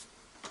that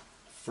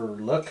fur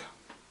look.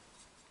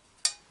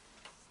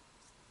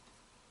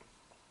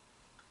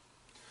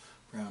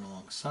 Brown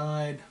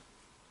alongside,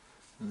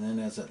 and then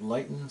as it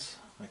lightens,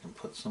 I can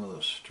put some of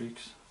those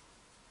streaks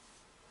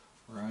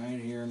right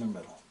here in the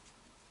middle.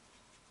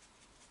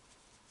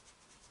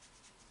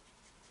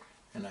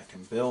 And I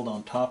can build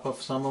on top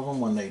of some of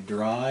them when they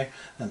dry,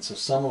 and so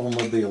some of them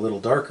will be a little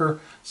darker,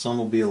 some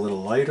will be a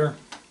little lighter.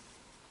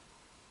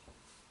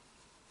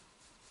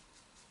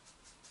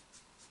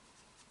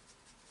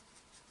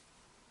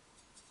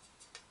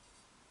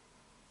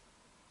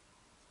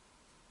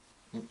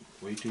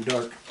 Way too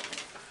dark.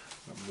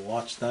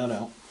 Watch that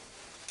out.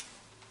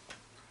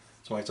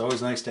 That's why it's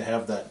always nice to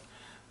have that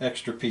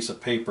extra piece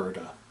of paper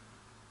to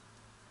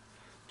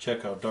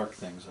check how dark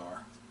things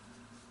are.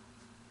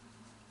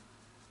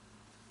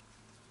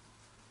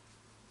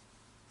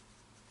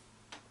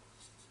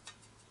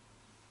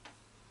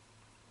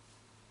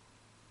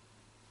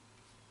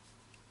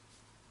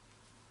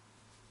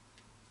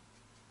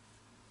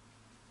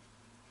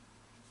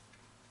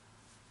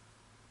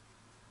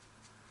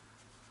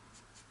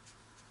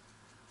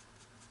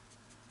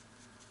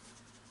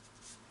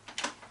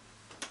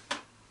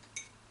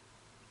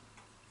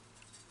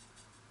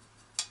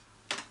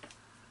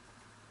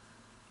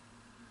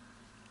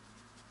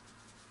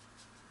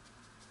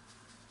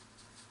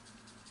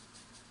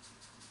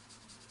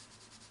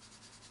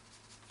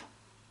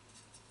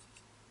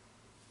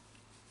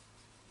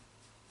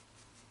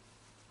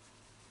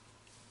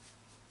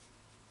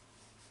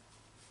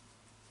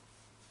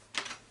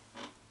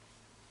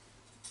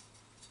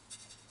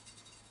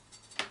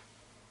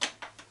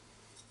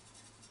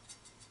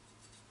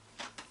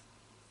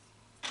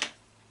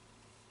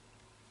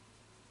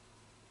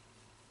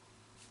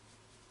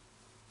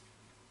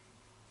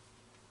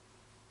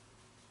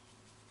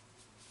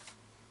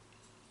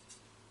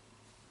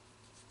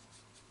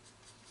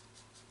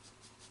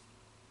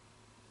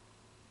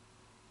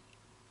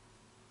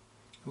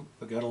 Oop,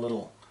 I got a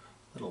little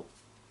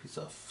piece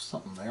of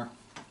something there.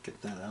 Get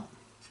that out.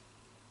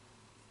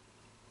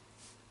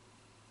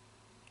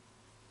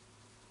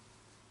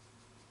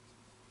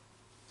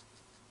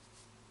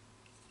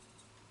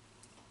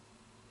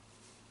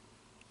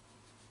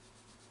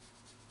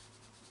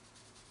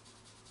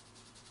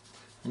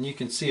 And you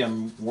can see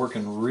I'm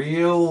working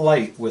real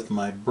light with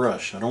my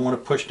brush. I don't want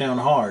to push down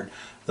hard.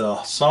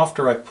 The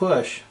softer I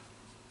push,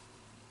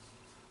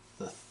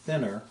 the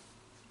thinner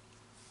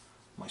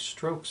my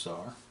strokes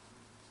are.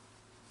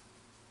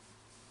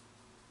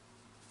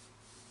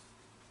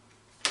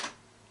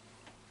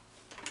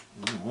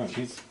 Alright,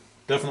 he's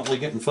definitely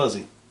getting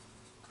fuzzy.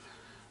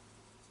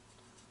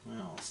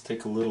 Now let's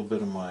take a little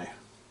bit of my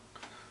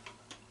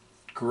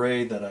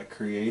gray that I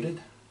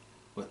created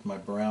with my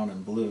brown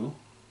and blue.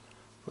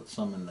 Put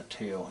some in the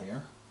tail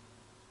here.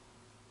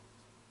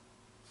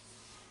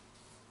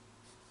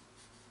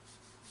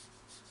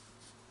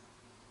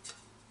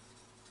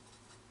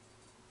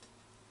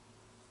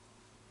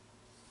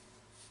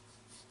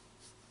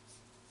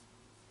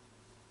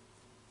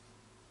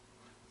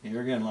 Here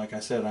again, like I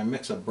said, I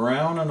mix a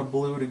brown and a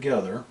blue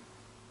together.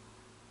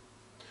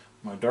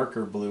 My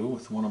darker blue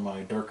with one of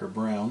my darker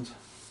browns.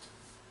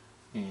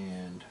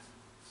 And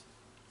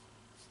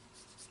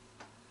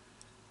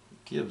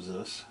it gives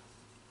us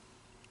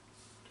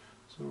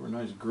sort of a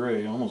nice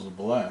gray, almost a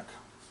black.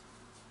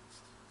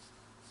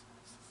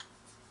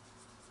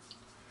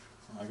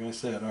 Like I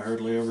said, I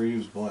hardly ever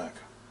use black.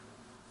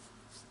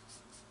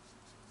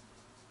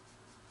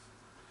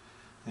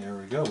 There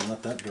we go,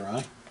 let that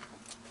dry.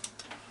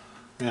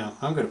 Now,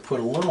 I'm going to put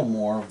a little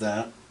more of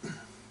that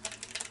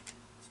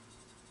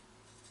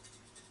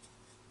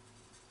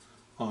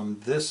on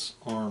this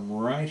arm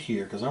right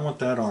here, because I want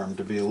that arm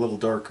to be a little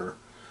darker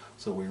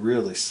so we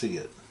really see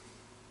it.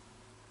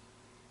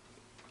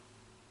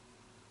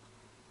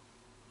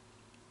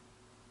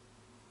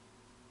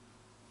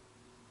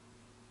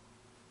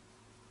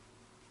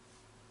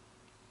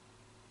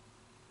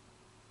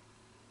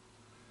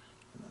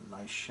 And a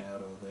nice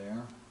shadow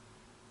there.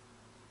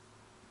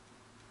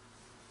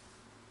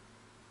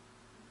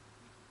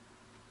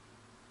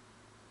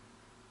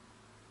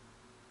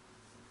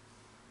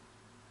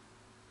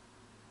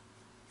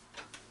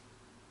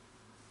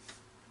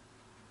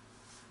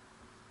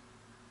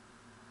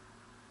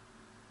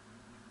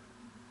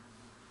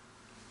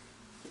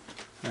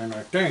 And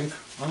I think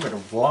I'm going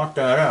to blot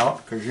that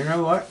out, because you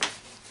know what?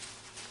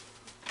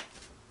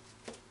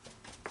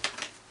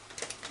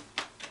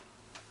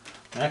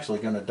 I'm actually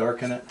going to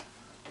darken it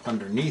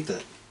underneath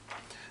it.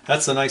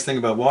 That's the nice thing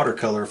about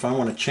watercolor. If I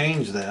want to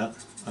change that,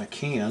 I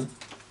can.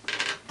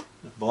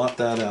 Blot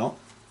that out.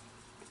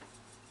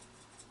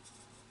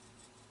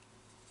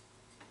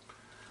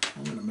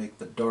 I'm going to make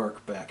the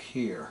dark back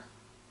here.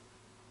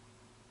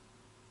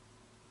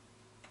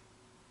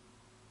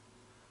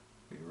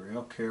 Be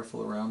real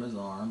careful around his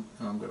arm,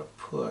 and I'm going to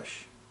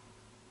push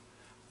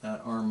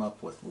that arm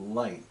up with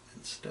light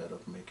instead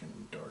of making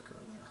him darker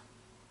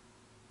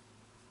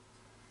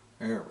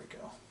there. There we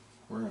go.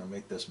 We're going to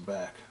make this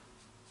back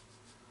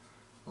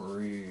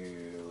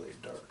really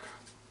dark.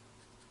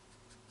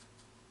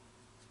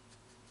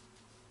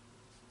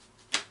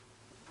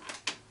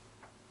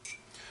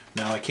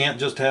 Now I can't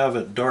just have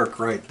it dark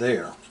right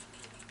there.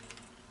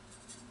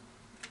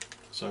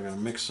 So I'm going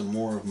to mix some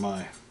more of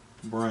my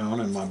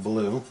brown and my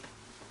blue.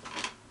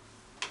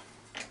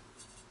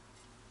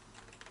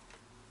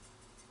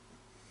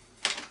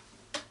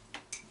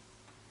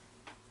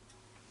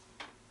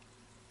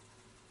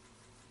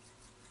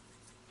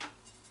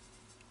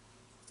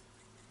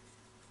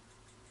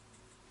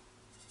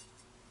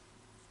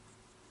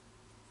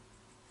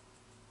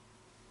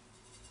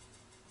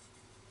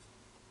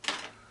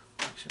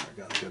 Make sure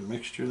I got a good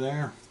mixture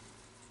there.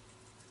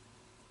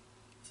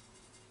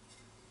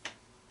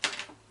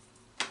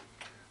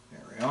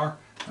 There we are.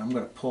 I'm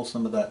going to pull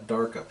some of that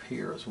dark up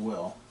here as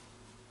well.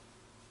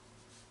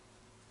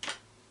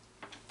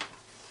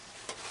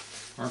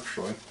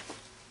 Actually,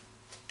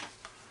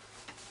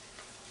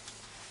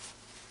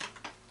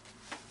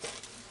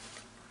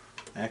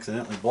 I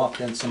accidentally blocked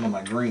in some of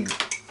my green.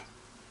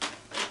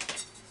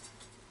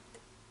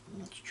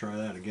 Let's try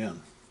that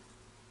again.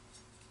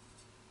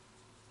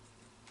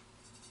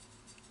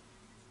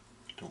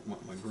 Don't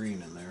want my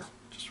green in there,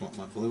 just want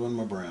my blue and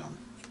my brown.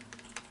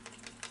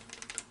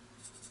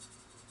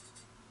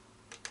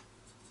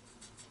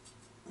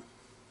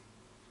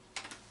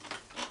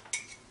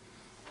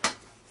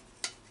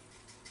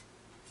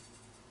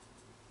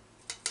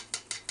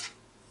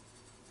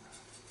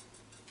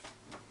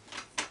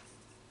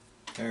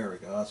 There we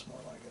go, that's more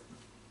like it.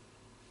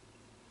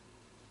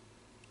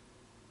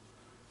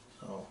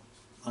 So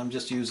I'm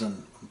just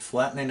I'm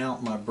flattening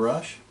out my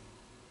brush,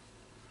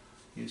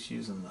 just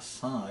using the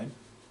side.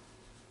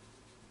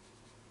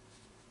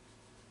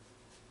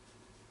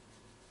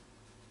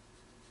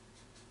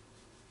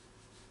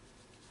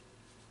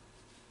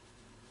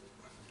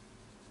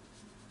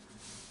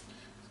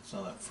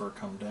 So that fur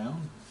come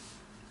down.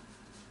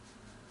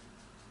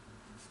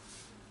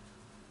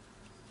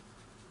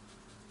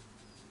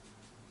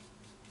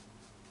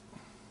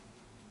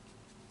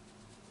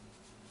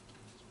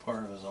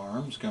 Part of his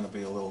arm is going to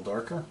be a little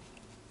darker.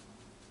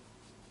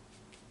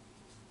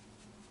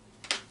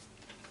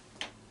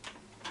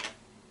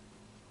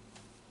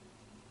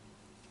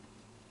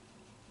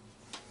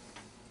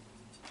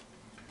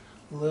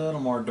 A little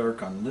more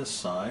dark on this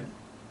side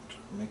to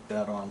make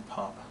that arm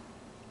pop.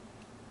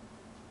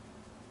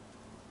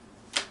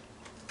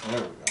 There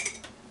we go.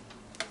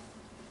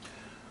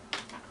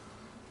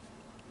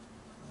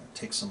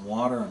 Take some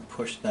water and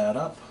push that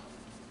up.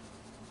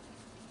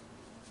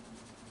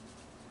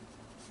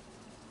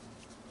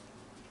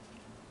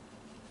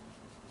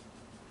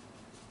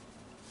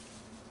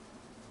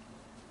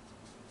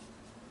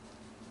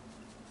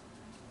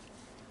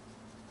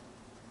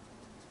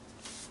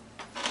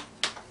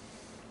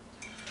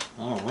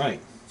 All right,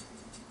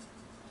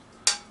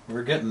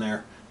 we're getting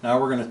there.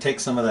 Now we're going to take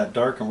some of that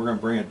dark and we're going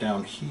to bring it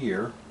down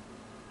here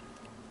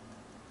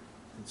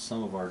in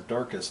some of our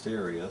darkest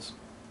areas.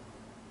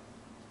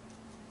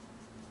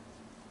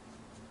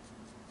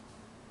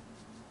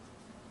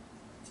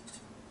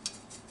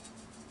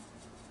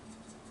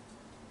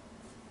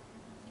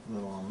 A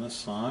little on this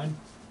side.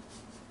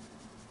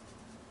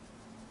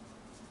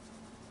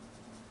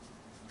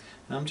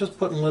 And I'm just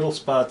putting little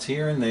spots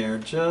here and there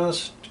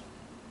just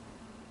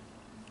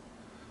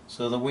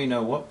so that we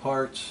know what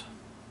parts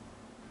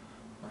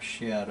are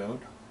shadowed.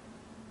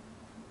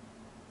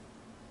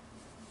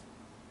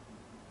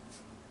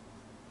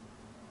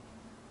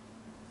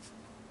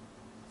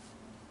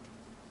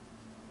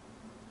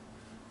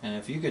 And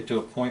if you get to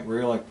a point where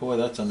you're like, boy,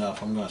 that's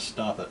enough, I'm going to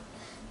stop it,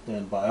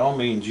 then by all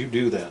means you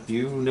do that.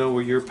 You know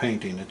where you're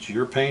painting. It's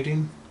your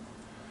painting.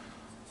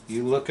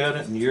 You look at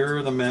it and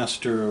you're the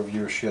master of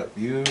your ship.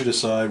 You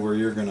decide where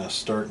you're going to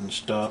start and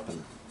stop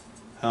and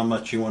how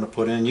much you want to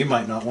put in. You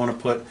might not want to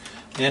put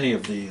any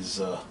of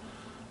these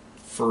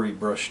furry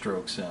brush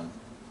strokes in.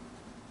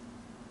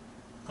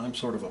 I'm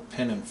sort of a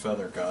pin and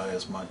feather guy,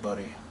 as my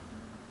buddy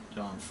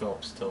John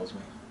Phelps tells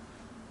me.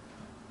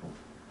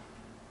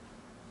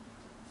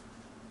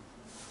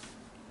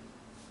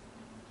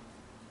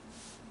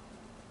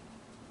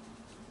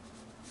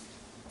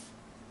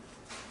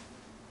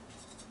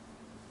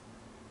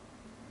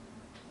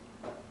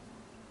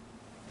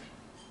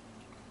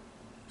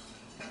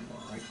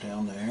 Right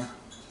down there.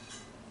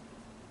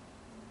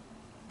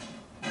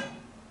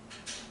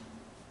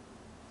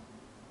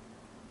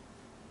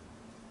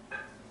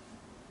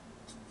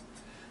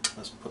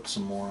 Let's put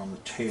some more on the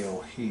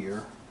tail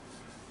here.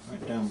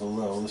 Right down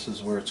below, this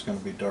is where it's going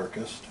to be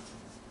darkest.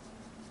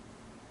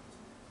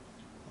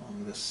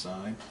 On this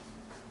side.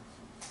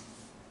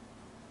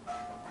 A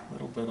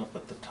little bit up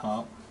at the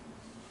top.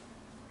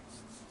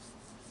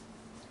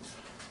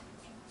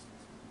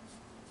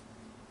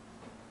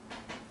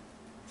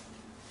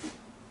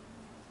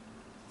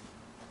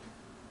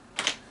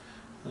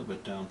 A little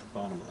bit down at the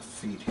bottom of the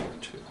feet here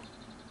too.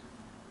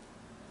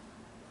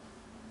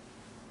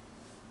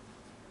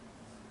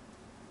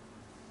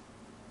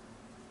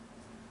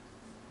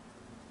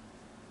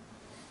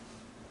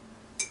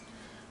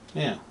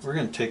 Yeah, we're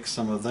going to take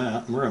some of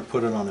that and we're going to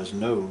put it on his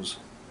nose.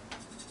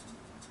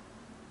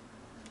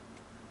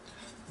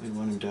 We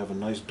want him to have a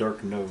nice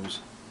dark nose.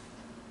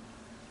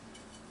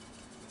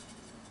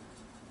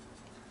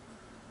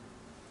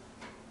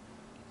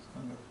 So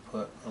I'm going to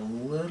put a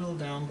little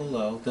down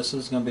below. This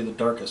is going to be the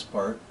darkest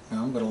part.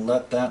 Now I'm going to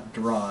let that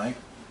dry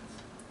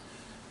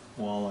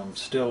while I'm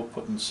still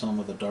putting some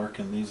of the dark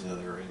in these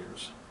other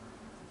areas.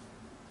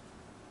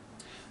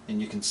 And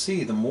you can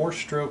see the more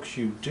strokes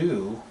you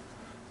do,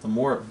 the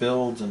more it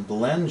builds and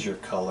blends your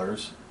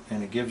colors,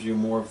 and it gives you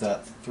more of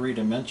that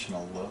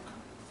three-dimensional look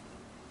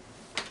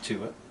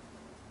to it.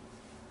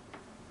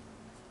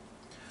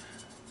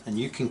 And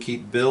you can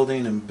keep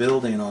building and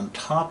building on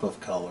top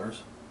of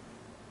colors.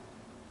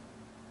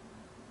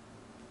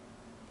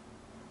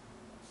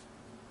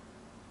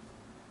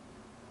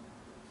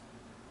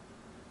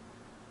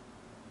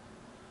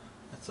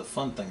 That's the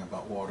fun thing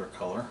about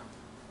watercolor.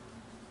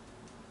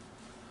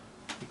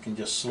 You can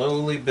just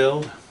slowly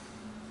build.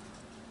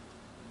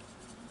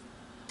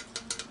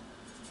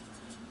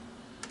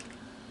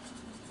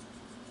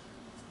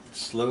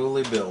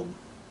 Slowly build.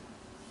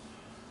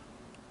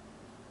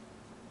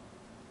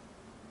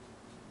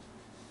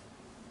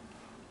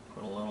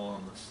 Put a little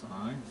on the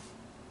side.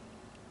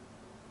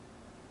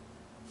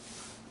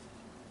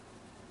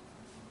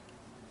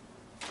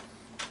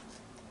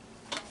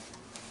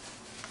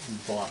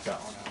 And block that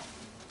one out.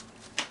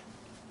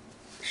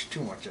 There's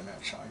too much on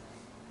that side.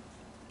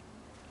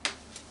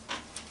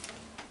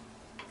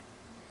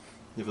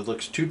 If it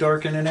looks too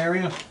dark in an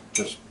area,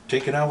 just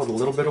take it out with a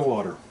little bit of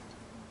water.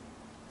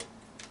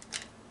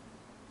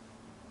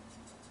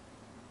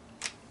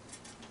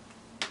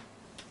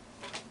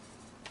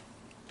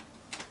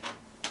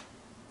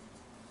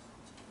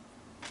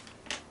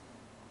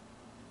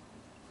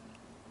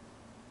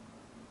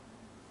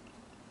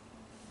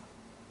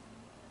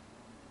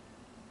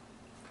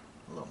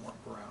 A little more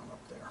brown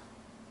up there.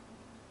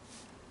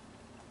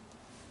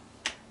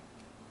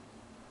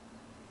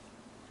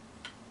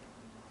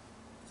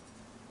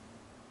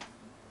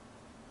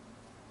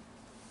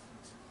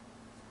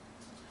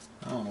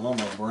 Oh, a little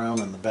more brown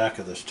in the back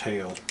of this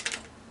tail.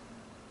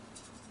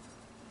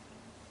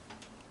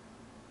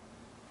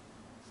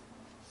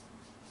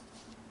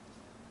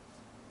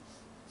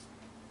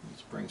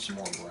 Let's bring some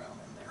more brown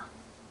in there.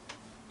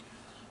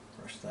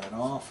 Brush that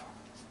off.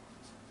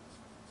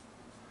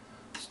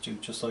 Let's do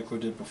just like we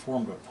did before.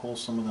 I'm going to pull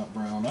some of that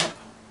brown up.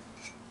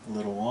 A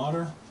little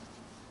water.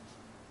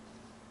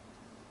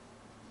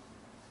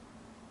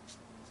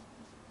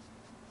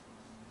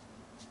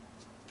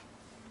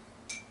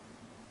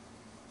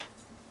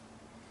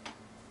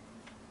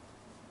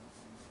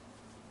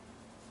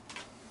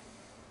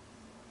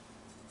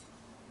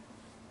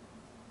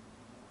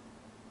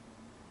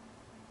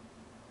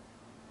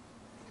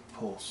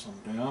 Pull some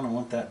down. I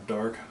want that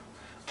dark.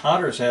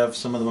 Otters have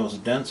some of the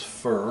most dense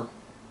fur.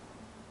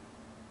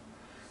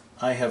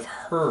 I have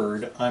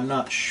heard, I'm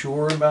not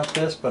sure about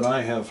this, but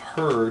I have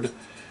heard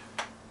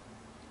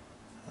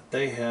that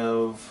they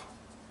have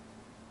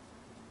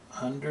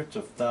hundreds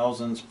of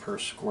thousands per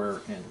square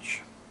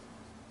inch.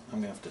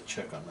 I'm going to have to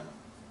check on that.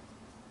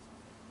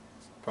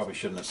 Probably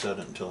shouldn't have said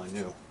it until I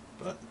knew,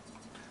 but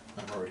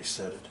I've already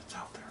said it. It's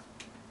out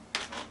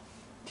there.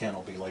 Ken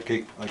will be like,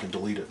 hey, I can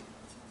delete it.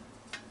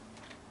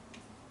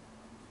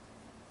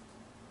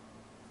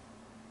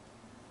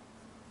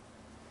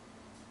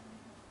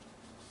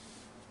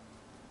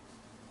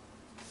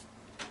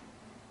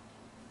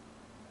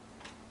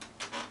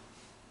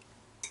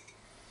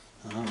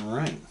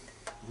 Alright,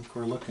 I think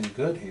we're looking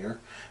good here.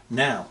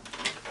 Now,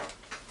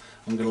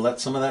 I'm going to let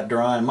some of that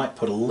dry. I might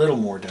put a little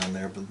more down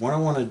there, but what I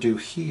want to do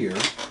here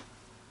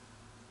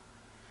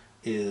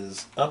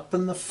is up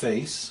in the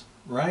face,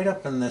 right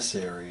up in this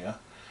area,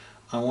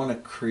 I want to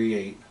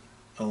create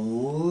a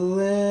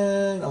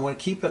little, I want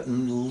to keep it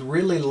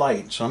really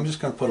light, so I'm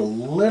just going to put a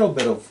little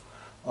bit of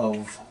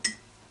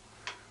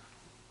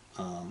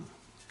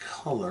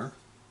color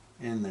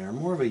in there,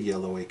 more of a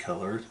yellowy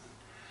color,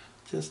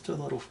 just a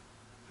little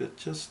bit,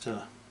 just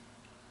to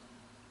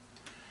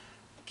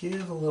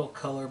give a little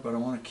color, but I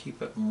want to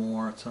keep it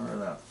more, it's under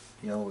that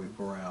yellowy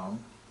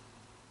brown.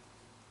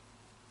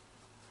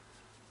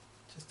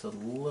 Just a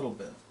little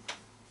bit.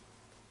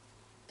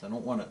 I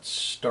don't want it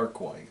stark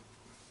white.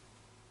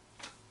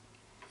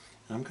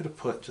 And I'm going to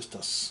put just a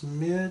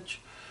smidge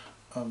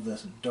of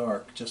this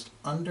dark just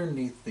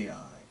underneath the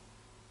eye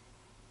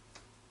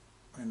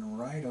and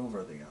right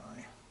over the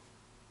eye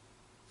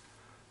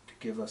to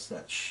give us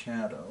that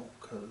shadow,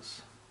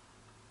 because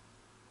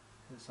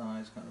his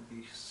eye's going to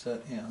be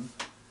set in.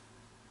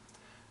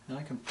 And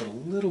I can put a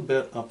little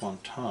bit up on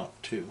top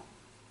too.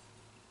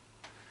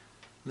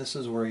 This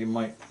is where you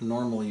might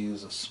normally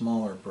use a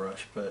smaller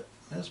brush, but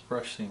this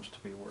brush seems to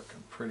be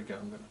working pretty good.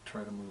 I'm going to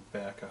try to move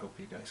back. I hope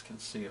you guys can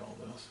see all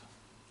this.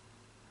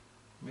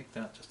 Make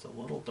that just a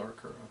little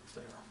darker up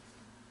there.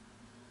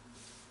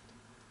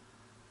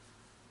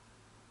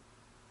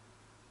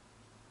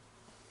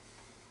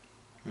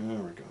 There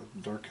we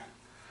go.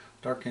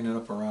 Darkening it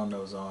up around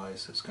those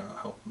eyes is going to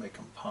help make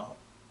them pop.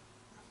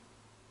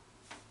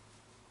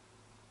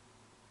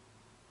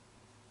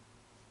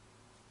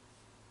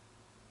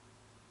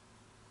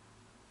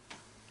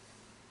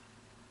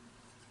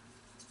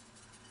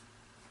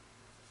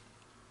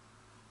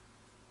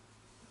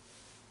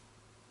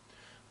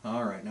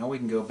 Alright, now we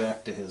can go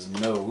back to his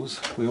nose.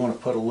 We want to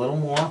put a little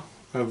more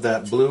of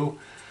that blue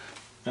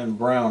and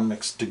brown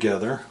mixed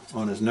together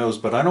on his nose,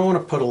 but I don't want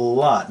to put a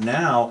lot.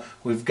 Now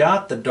we've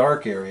got the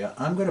dark area.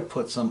 I'm going to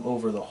put some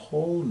over the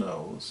whole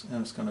nose,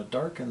 and it's going to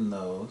darken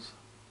those,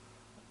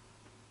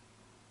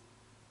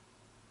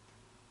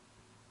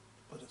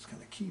 but it's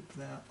going to keep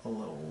that a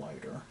little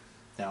lighter.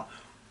 Now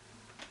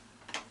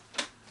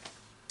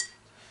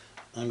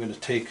I'm going to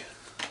take,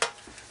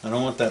 I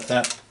don't want that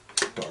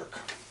dark,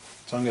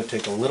 so I'm going to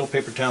take a little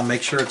paper towel,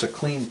 make sure it's a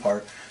clean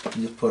part, and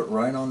just put it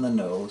right on the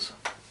nose.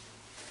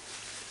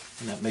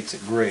 And that makes it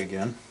gray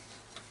again.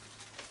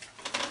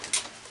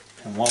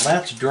 And while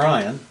that's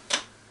drying,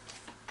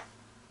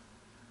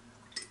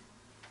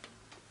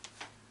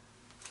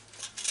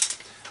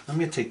 I'm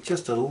going to take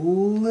just a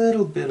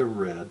little bit of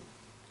red,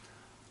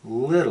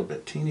 little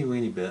bit, teeny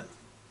weeny bit,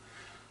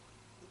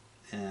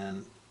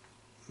 and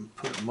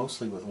put it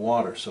mostly with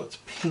water so it's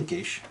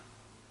pinkish.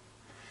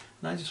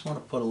 And I just want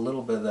to put a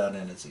little bit of that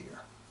in his ear.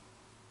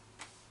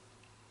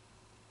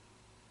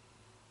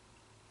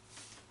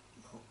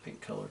 Pink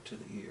color to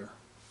the ear.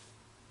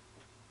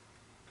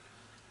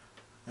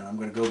 And I'm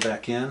going to go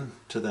back in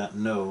to that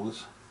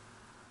nose.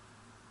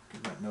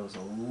 Give that nose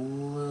a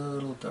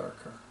little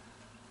darker.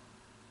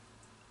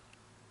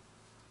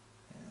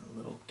 And a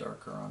little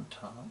darker on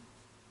top.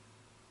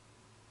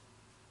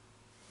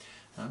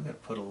 And I'm going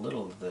to put a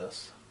little of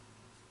this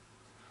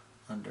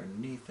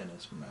underneath in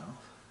his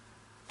mouth,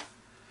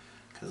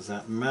 because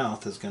that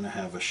mouth is going to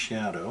have a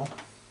shadow.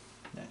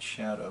 That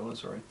shadow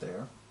is right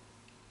there.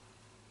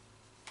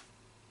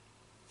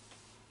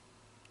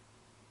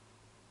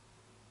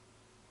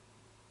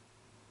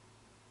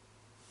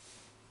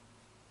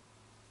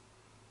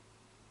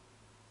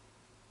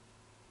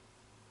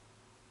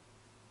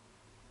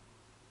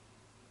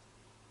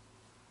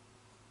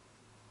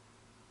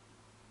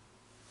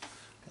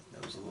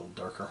 A little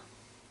darker.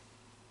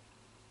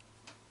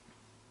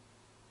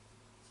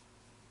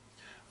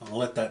 I'll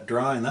let that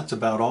dry, and that's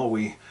about all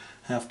we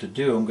have to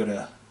do. I'm going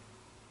to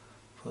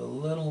put a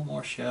little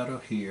more shadow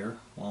here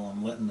while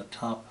I'm letting the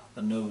top of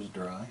the nose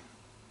dry.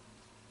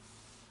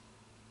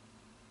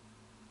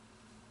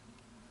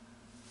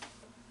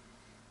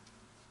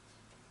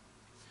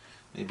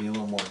 Maybe a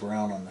little more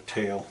brown on the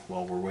tail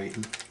while we're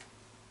waiting.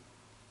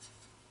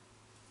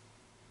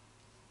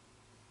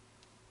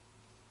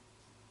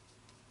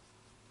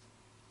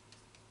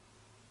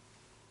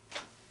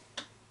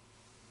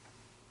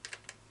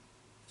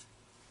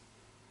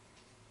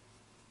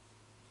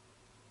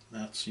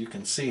 You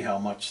can see how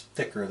much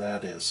thicker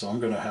that is, so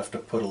I'm going to have to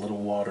put a little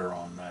water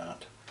on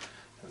that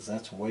because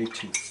that's way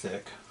too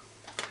thick.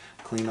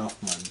 Clean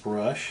off my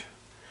brush,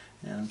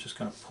 and I'm just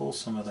going to pull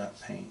some of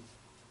that paint,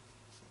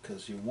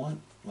 because you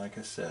want, like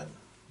I said,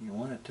 you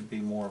want it to be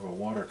more of a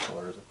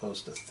watercolor as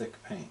opposed to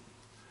thick paint.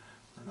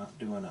 We're not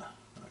doing an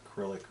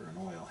acrylic or an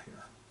oil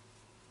here.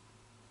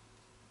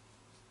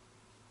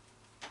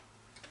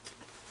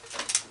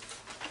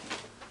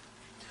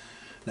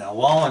 Now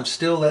while I'm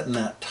still letting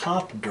that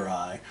top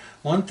dry,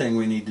 one thing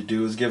we need to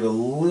do is give a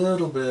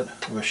little bit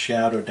of a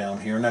shadow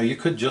down here. Now you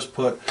could just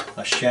put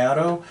a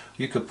shadow,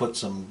 you could put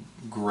some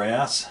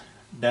grass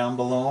down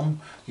below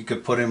him, you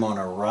could put him on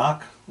a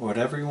rock,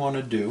 whatever you want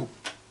to do.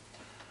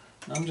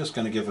 I'm just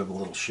going to give him a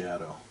little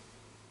shadow.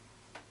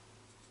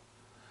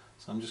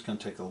 So I'm just going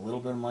to take a little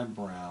bit of my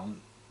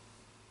brown.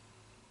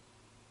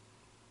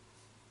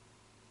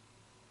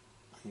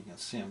 You can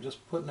see I'm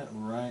just putting it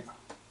right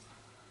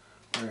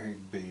where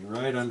he'd be,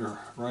 right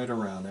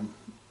around him.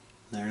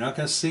 Now you're not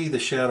going to see the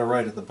shadow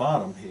right at the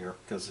bottom here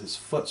because his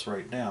foot's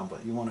right down,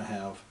 but you want to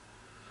have,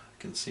 you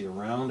can see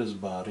around his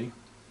body.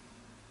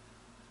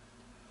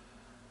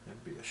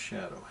 There'd be a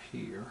shadow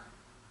here.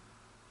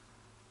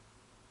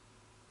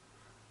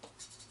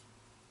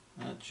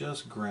 That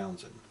just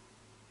grounds it.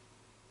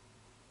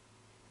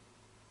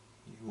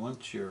 You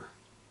want your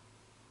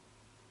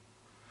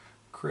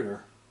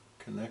critter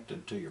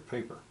connected to your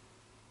paper.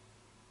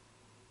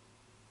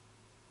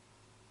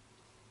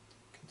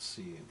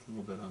 See a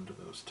little bit under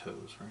those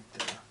toes right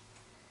there.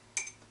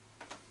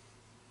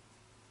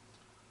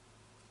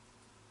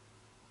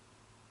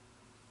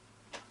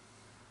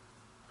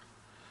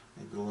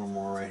 Maybe a little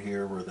more right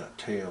here where that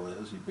tail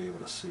is, you'd be able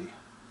to see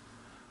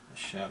the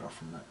shadow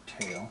from that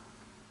tail.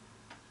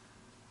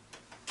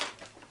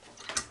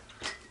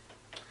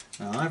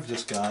 Now I've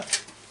just got,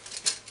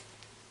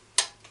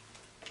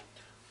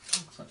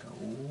 looks like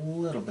a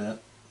little bit of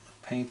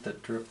paint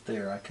that dripped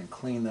there. I can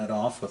clean that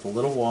off with a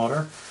little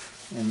water,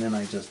 and then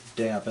I just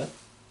dab it.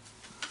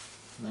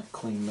 And that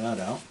cleaned that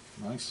out.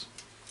 Nice.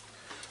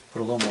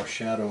 Put a little more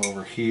shadow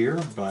over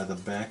here by the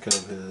back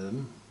of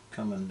him,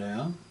 coming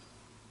down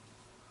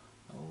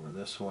over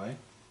this way.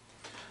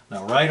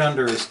 Now right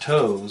under his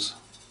toes,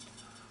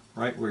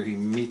 right where he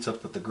meets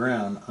up with the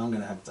ground, I'm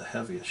going to have the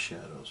heaviest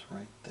shadows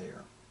right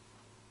there.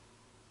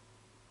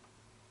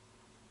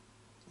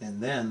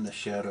 And then the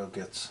shadow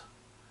gets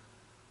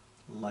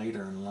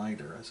lighter and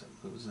lighter as it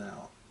moves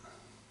out.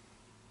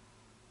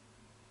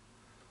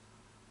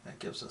 That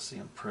gives us the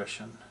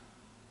impression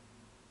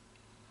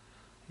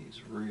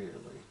he's really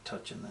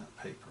touching that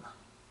paper.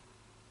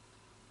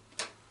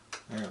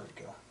 There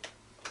we go.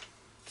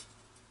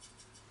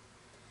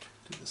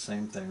 Do the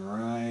same thing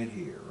right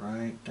here,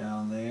 right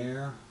down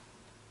there.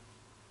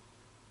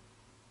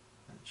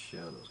 That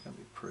shadow's going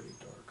to be pretty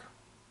dark.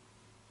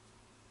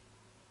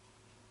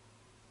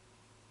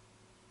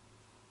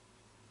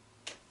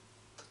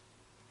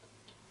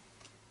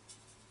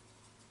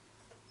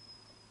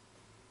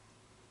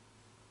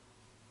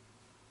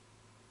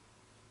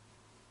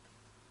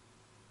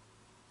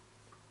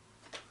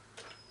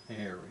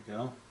 There we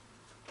go.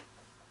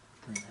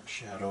 Bring that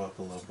shadow up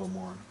a little bit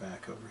more in the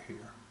back over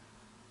here.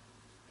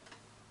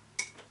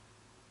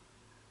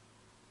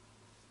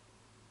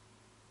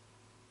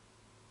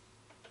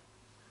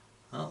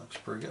 That looks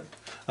pretty good.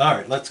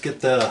 Alright, let's get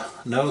the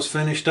nose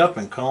finished up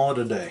and call it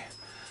a day.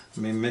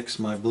 Let me mix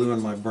my blue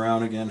and my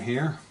brown again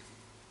here.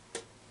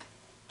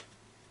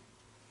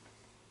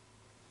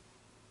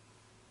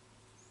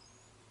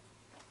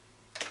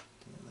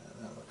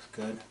 That looks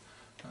good.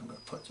 I'm going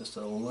to put just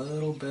a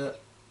little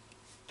bit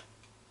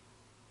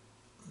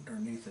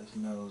underneath his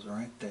nose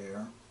right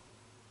there.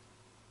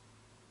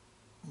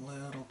 A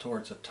little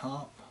towards the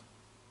top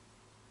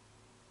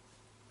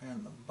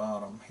and the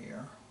bottom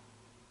here.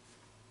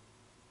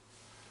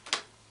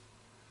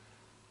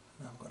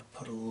 And I'm going to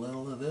put a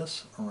little of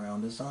this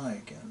around his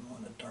eye again. I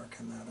want to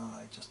darken that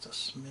eye just a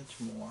smidge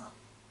more.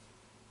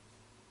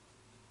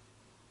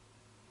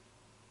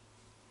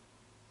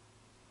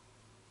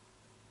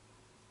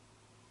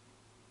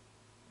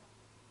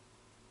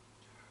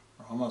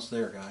 We're almost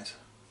there, guys.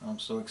 I'm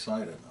so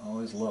excited. I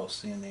always love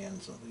seeing the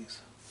ends of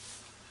these.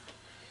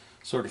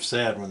 Sort of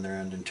sad when they're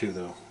ending too,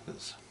 though,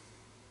 because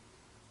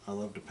I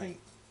love to paint.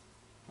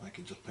 I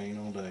could just paint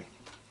all day.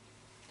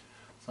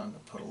 So I'm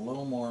going to put a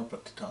little more up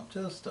at the top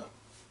just to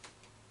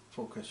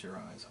focus your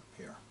eyes up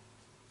here.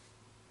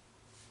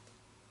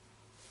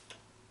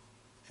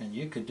 And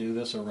you could do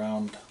this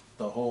around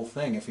the whole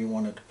thing if you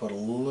wanted to put a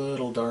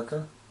little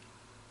darker.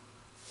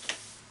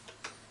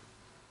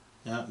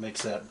 Yeah, it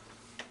makes that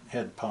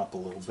head pop a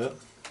little bit.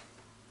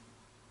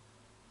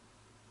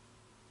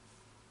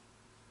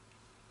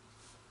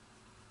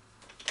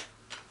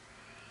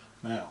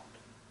 Now,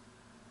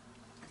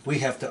 we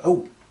have to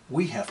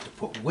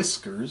put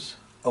whiskers.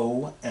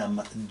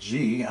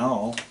 OMG,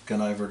 how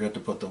can I forget to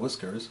put the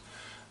whiskers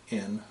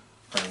in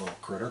our little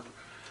critter?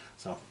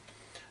 So,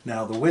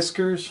 now the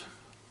whiskers,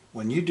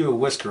 when you do a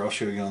whisker, I'll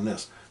show you on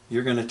this,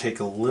 you're going to take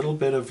a little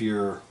bit of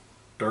your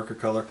darker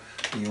color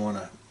and you want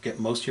to get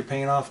most of your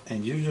paint off,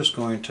 and you're just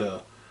going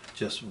to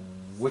just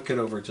wick it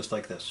over just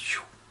like this,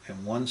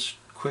 in one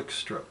quick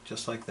stroke,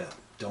 just like that.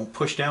 Don't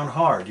push down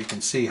hard. You can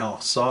see how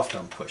soft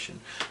I'm pushing.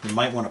 You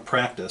might want to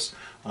practice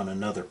on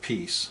another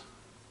piece.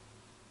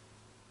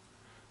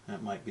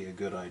 That might be a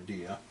good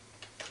idea.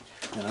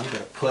 And I'm going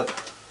to put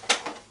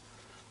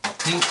my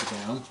paint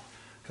down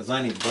because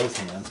I need both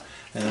hands.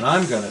 And then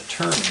I'm going to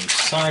turn them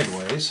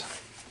sideways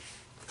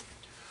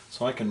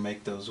so I can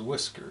make those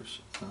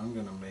whiskers. So I'm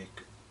going to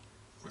make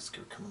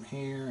whisker coming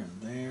here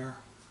and there.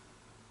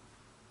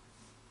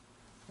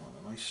 I want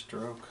a nice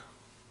stroke.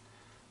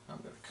 I'm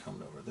going to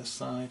come over this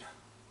side.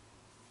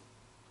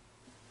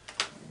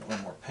 A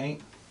little more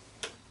paint.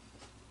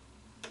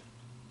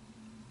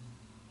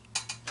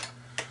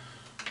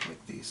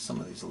 Make these, some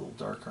of these a little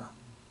darker.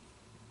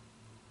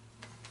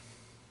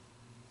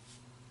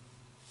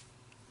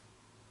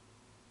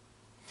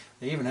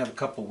 They even have a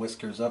couple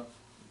whiskers up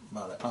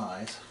by the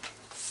eyes.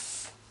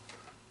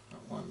 That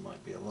one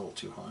might be a little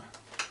too high.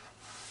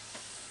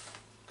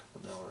 A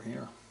couple down over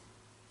here.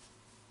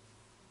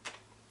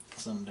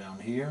 Some down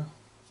here.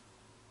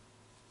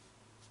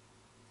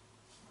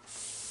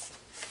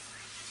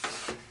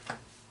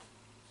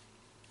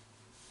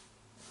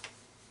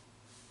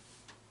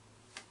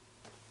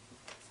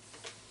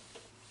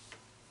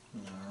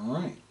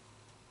 Alright.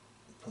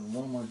 Put a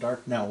little more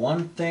dark. Now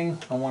one thing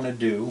I want to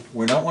do,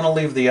 we don't want to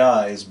leave the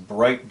eyes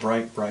bright,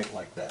 bright, bright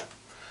like that.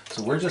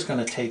 So we're just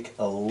going to take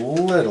a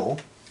little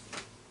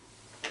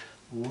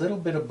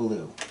bit of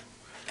blue.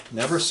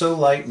 Never so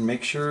light, and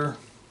make sure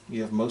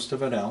you have most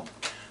of it out.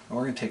 And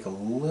we're going to take a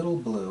little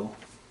blue.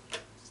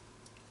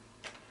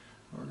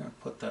 We're going to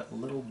put that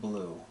little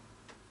blue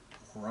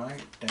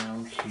right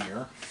down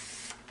here.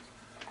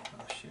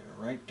 Share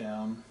right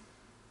down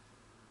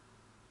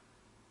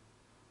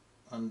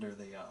under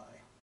the eye.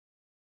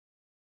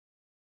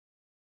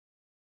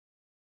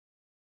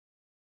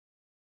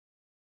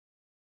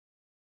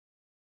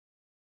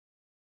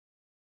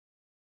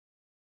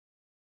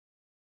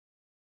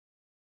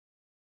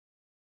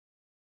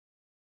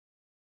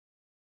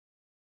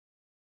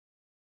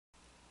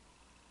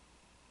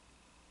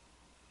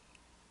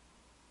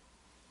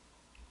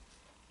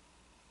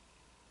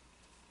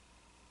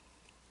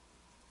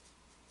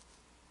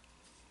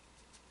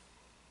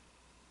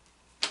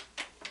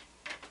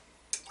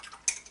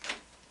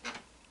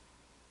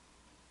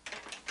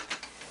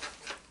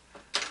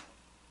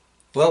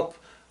 Well,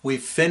 we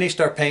finished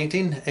our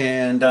painting,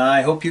 and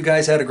I hope you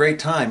guys had a great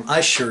time.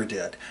 I sure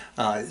did.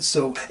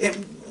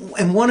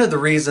 And one of the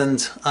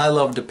reasons I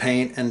love to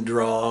paint and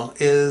draw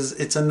is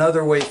it's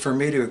another way for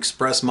me to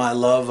express my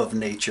love of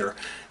nature.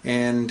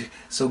 And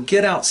so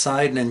get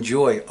outside and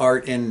enjoy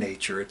art in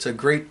nature. It's a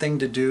great thing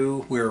to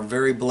do. We're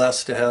very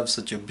blessed to have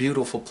such a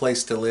beautiful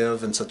place to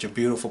live and such a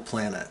beautiful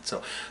planet.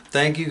 So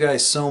thank you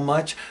guys so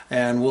much,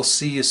 and we'll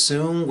see you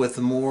soon with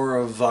more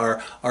of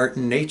our art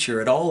in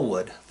nature at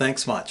Aullwood.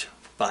 Thanks much.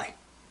 Bye.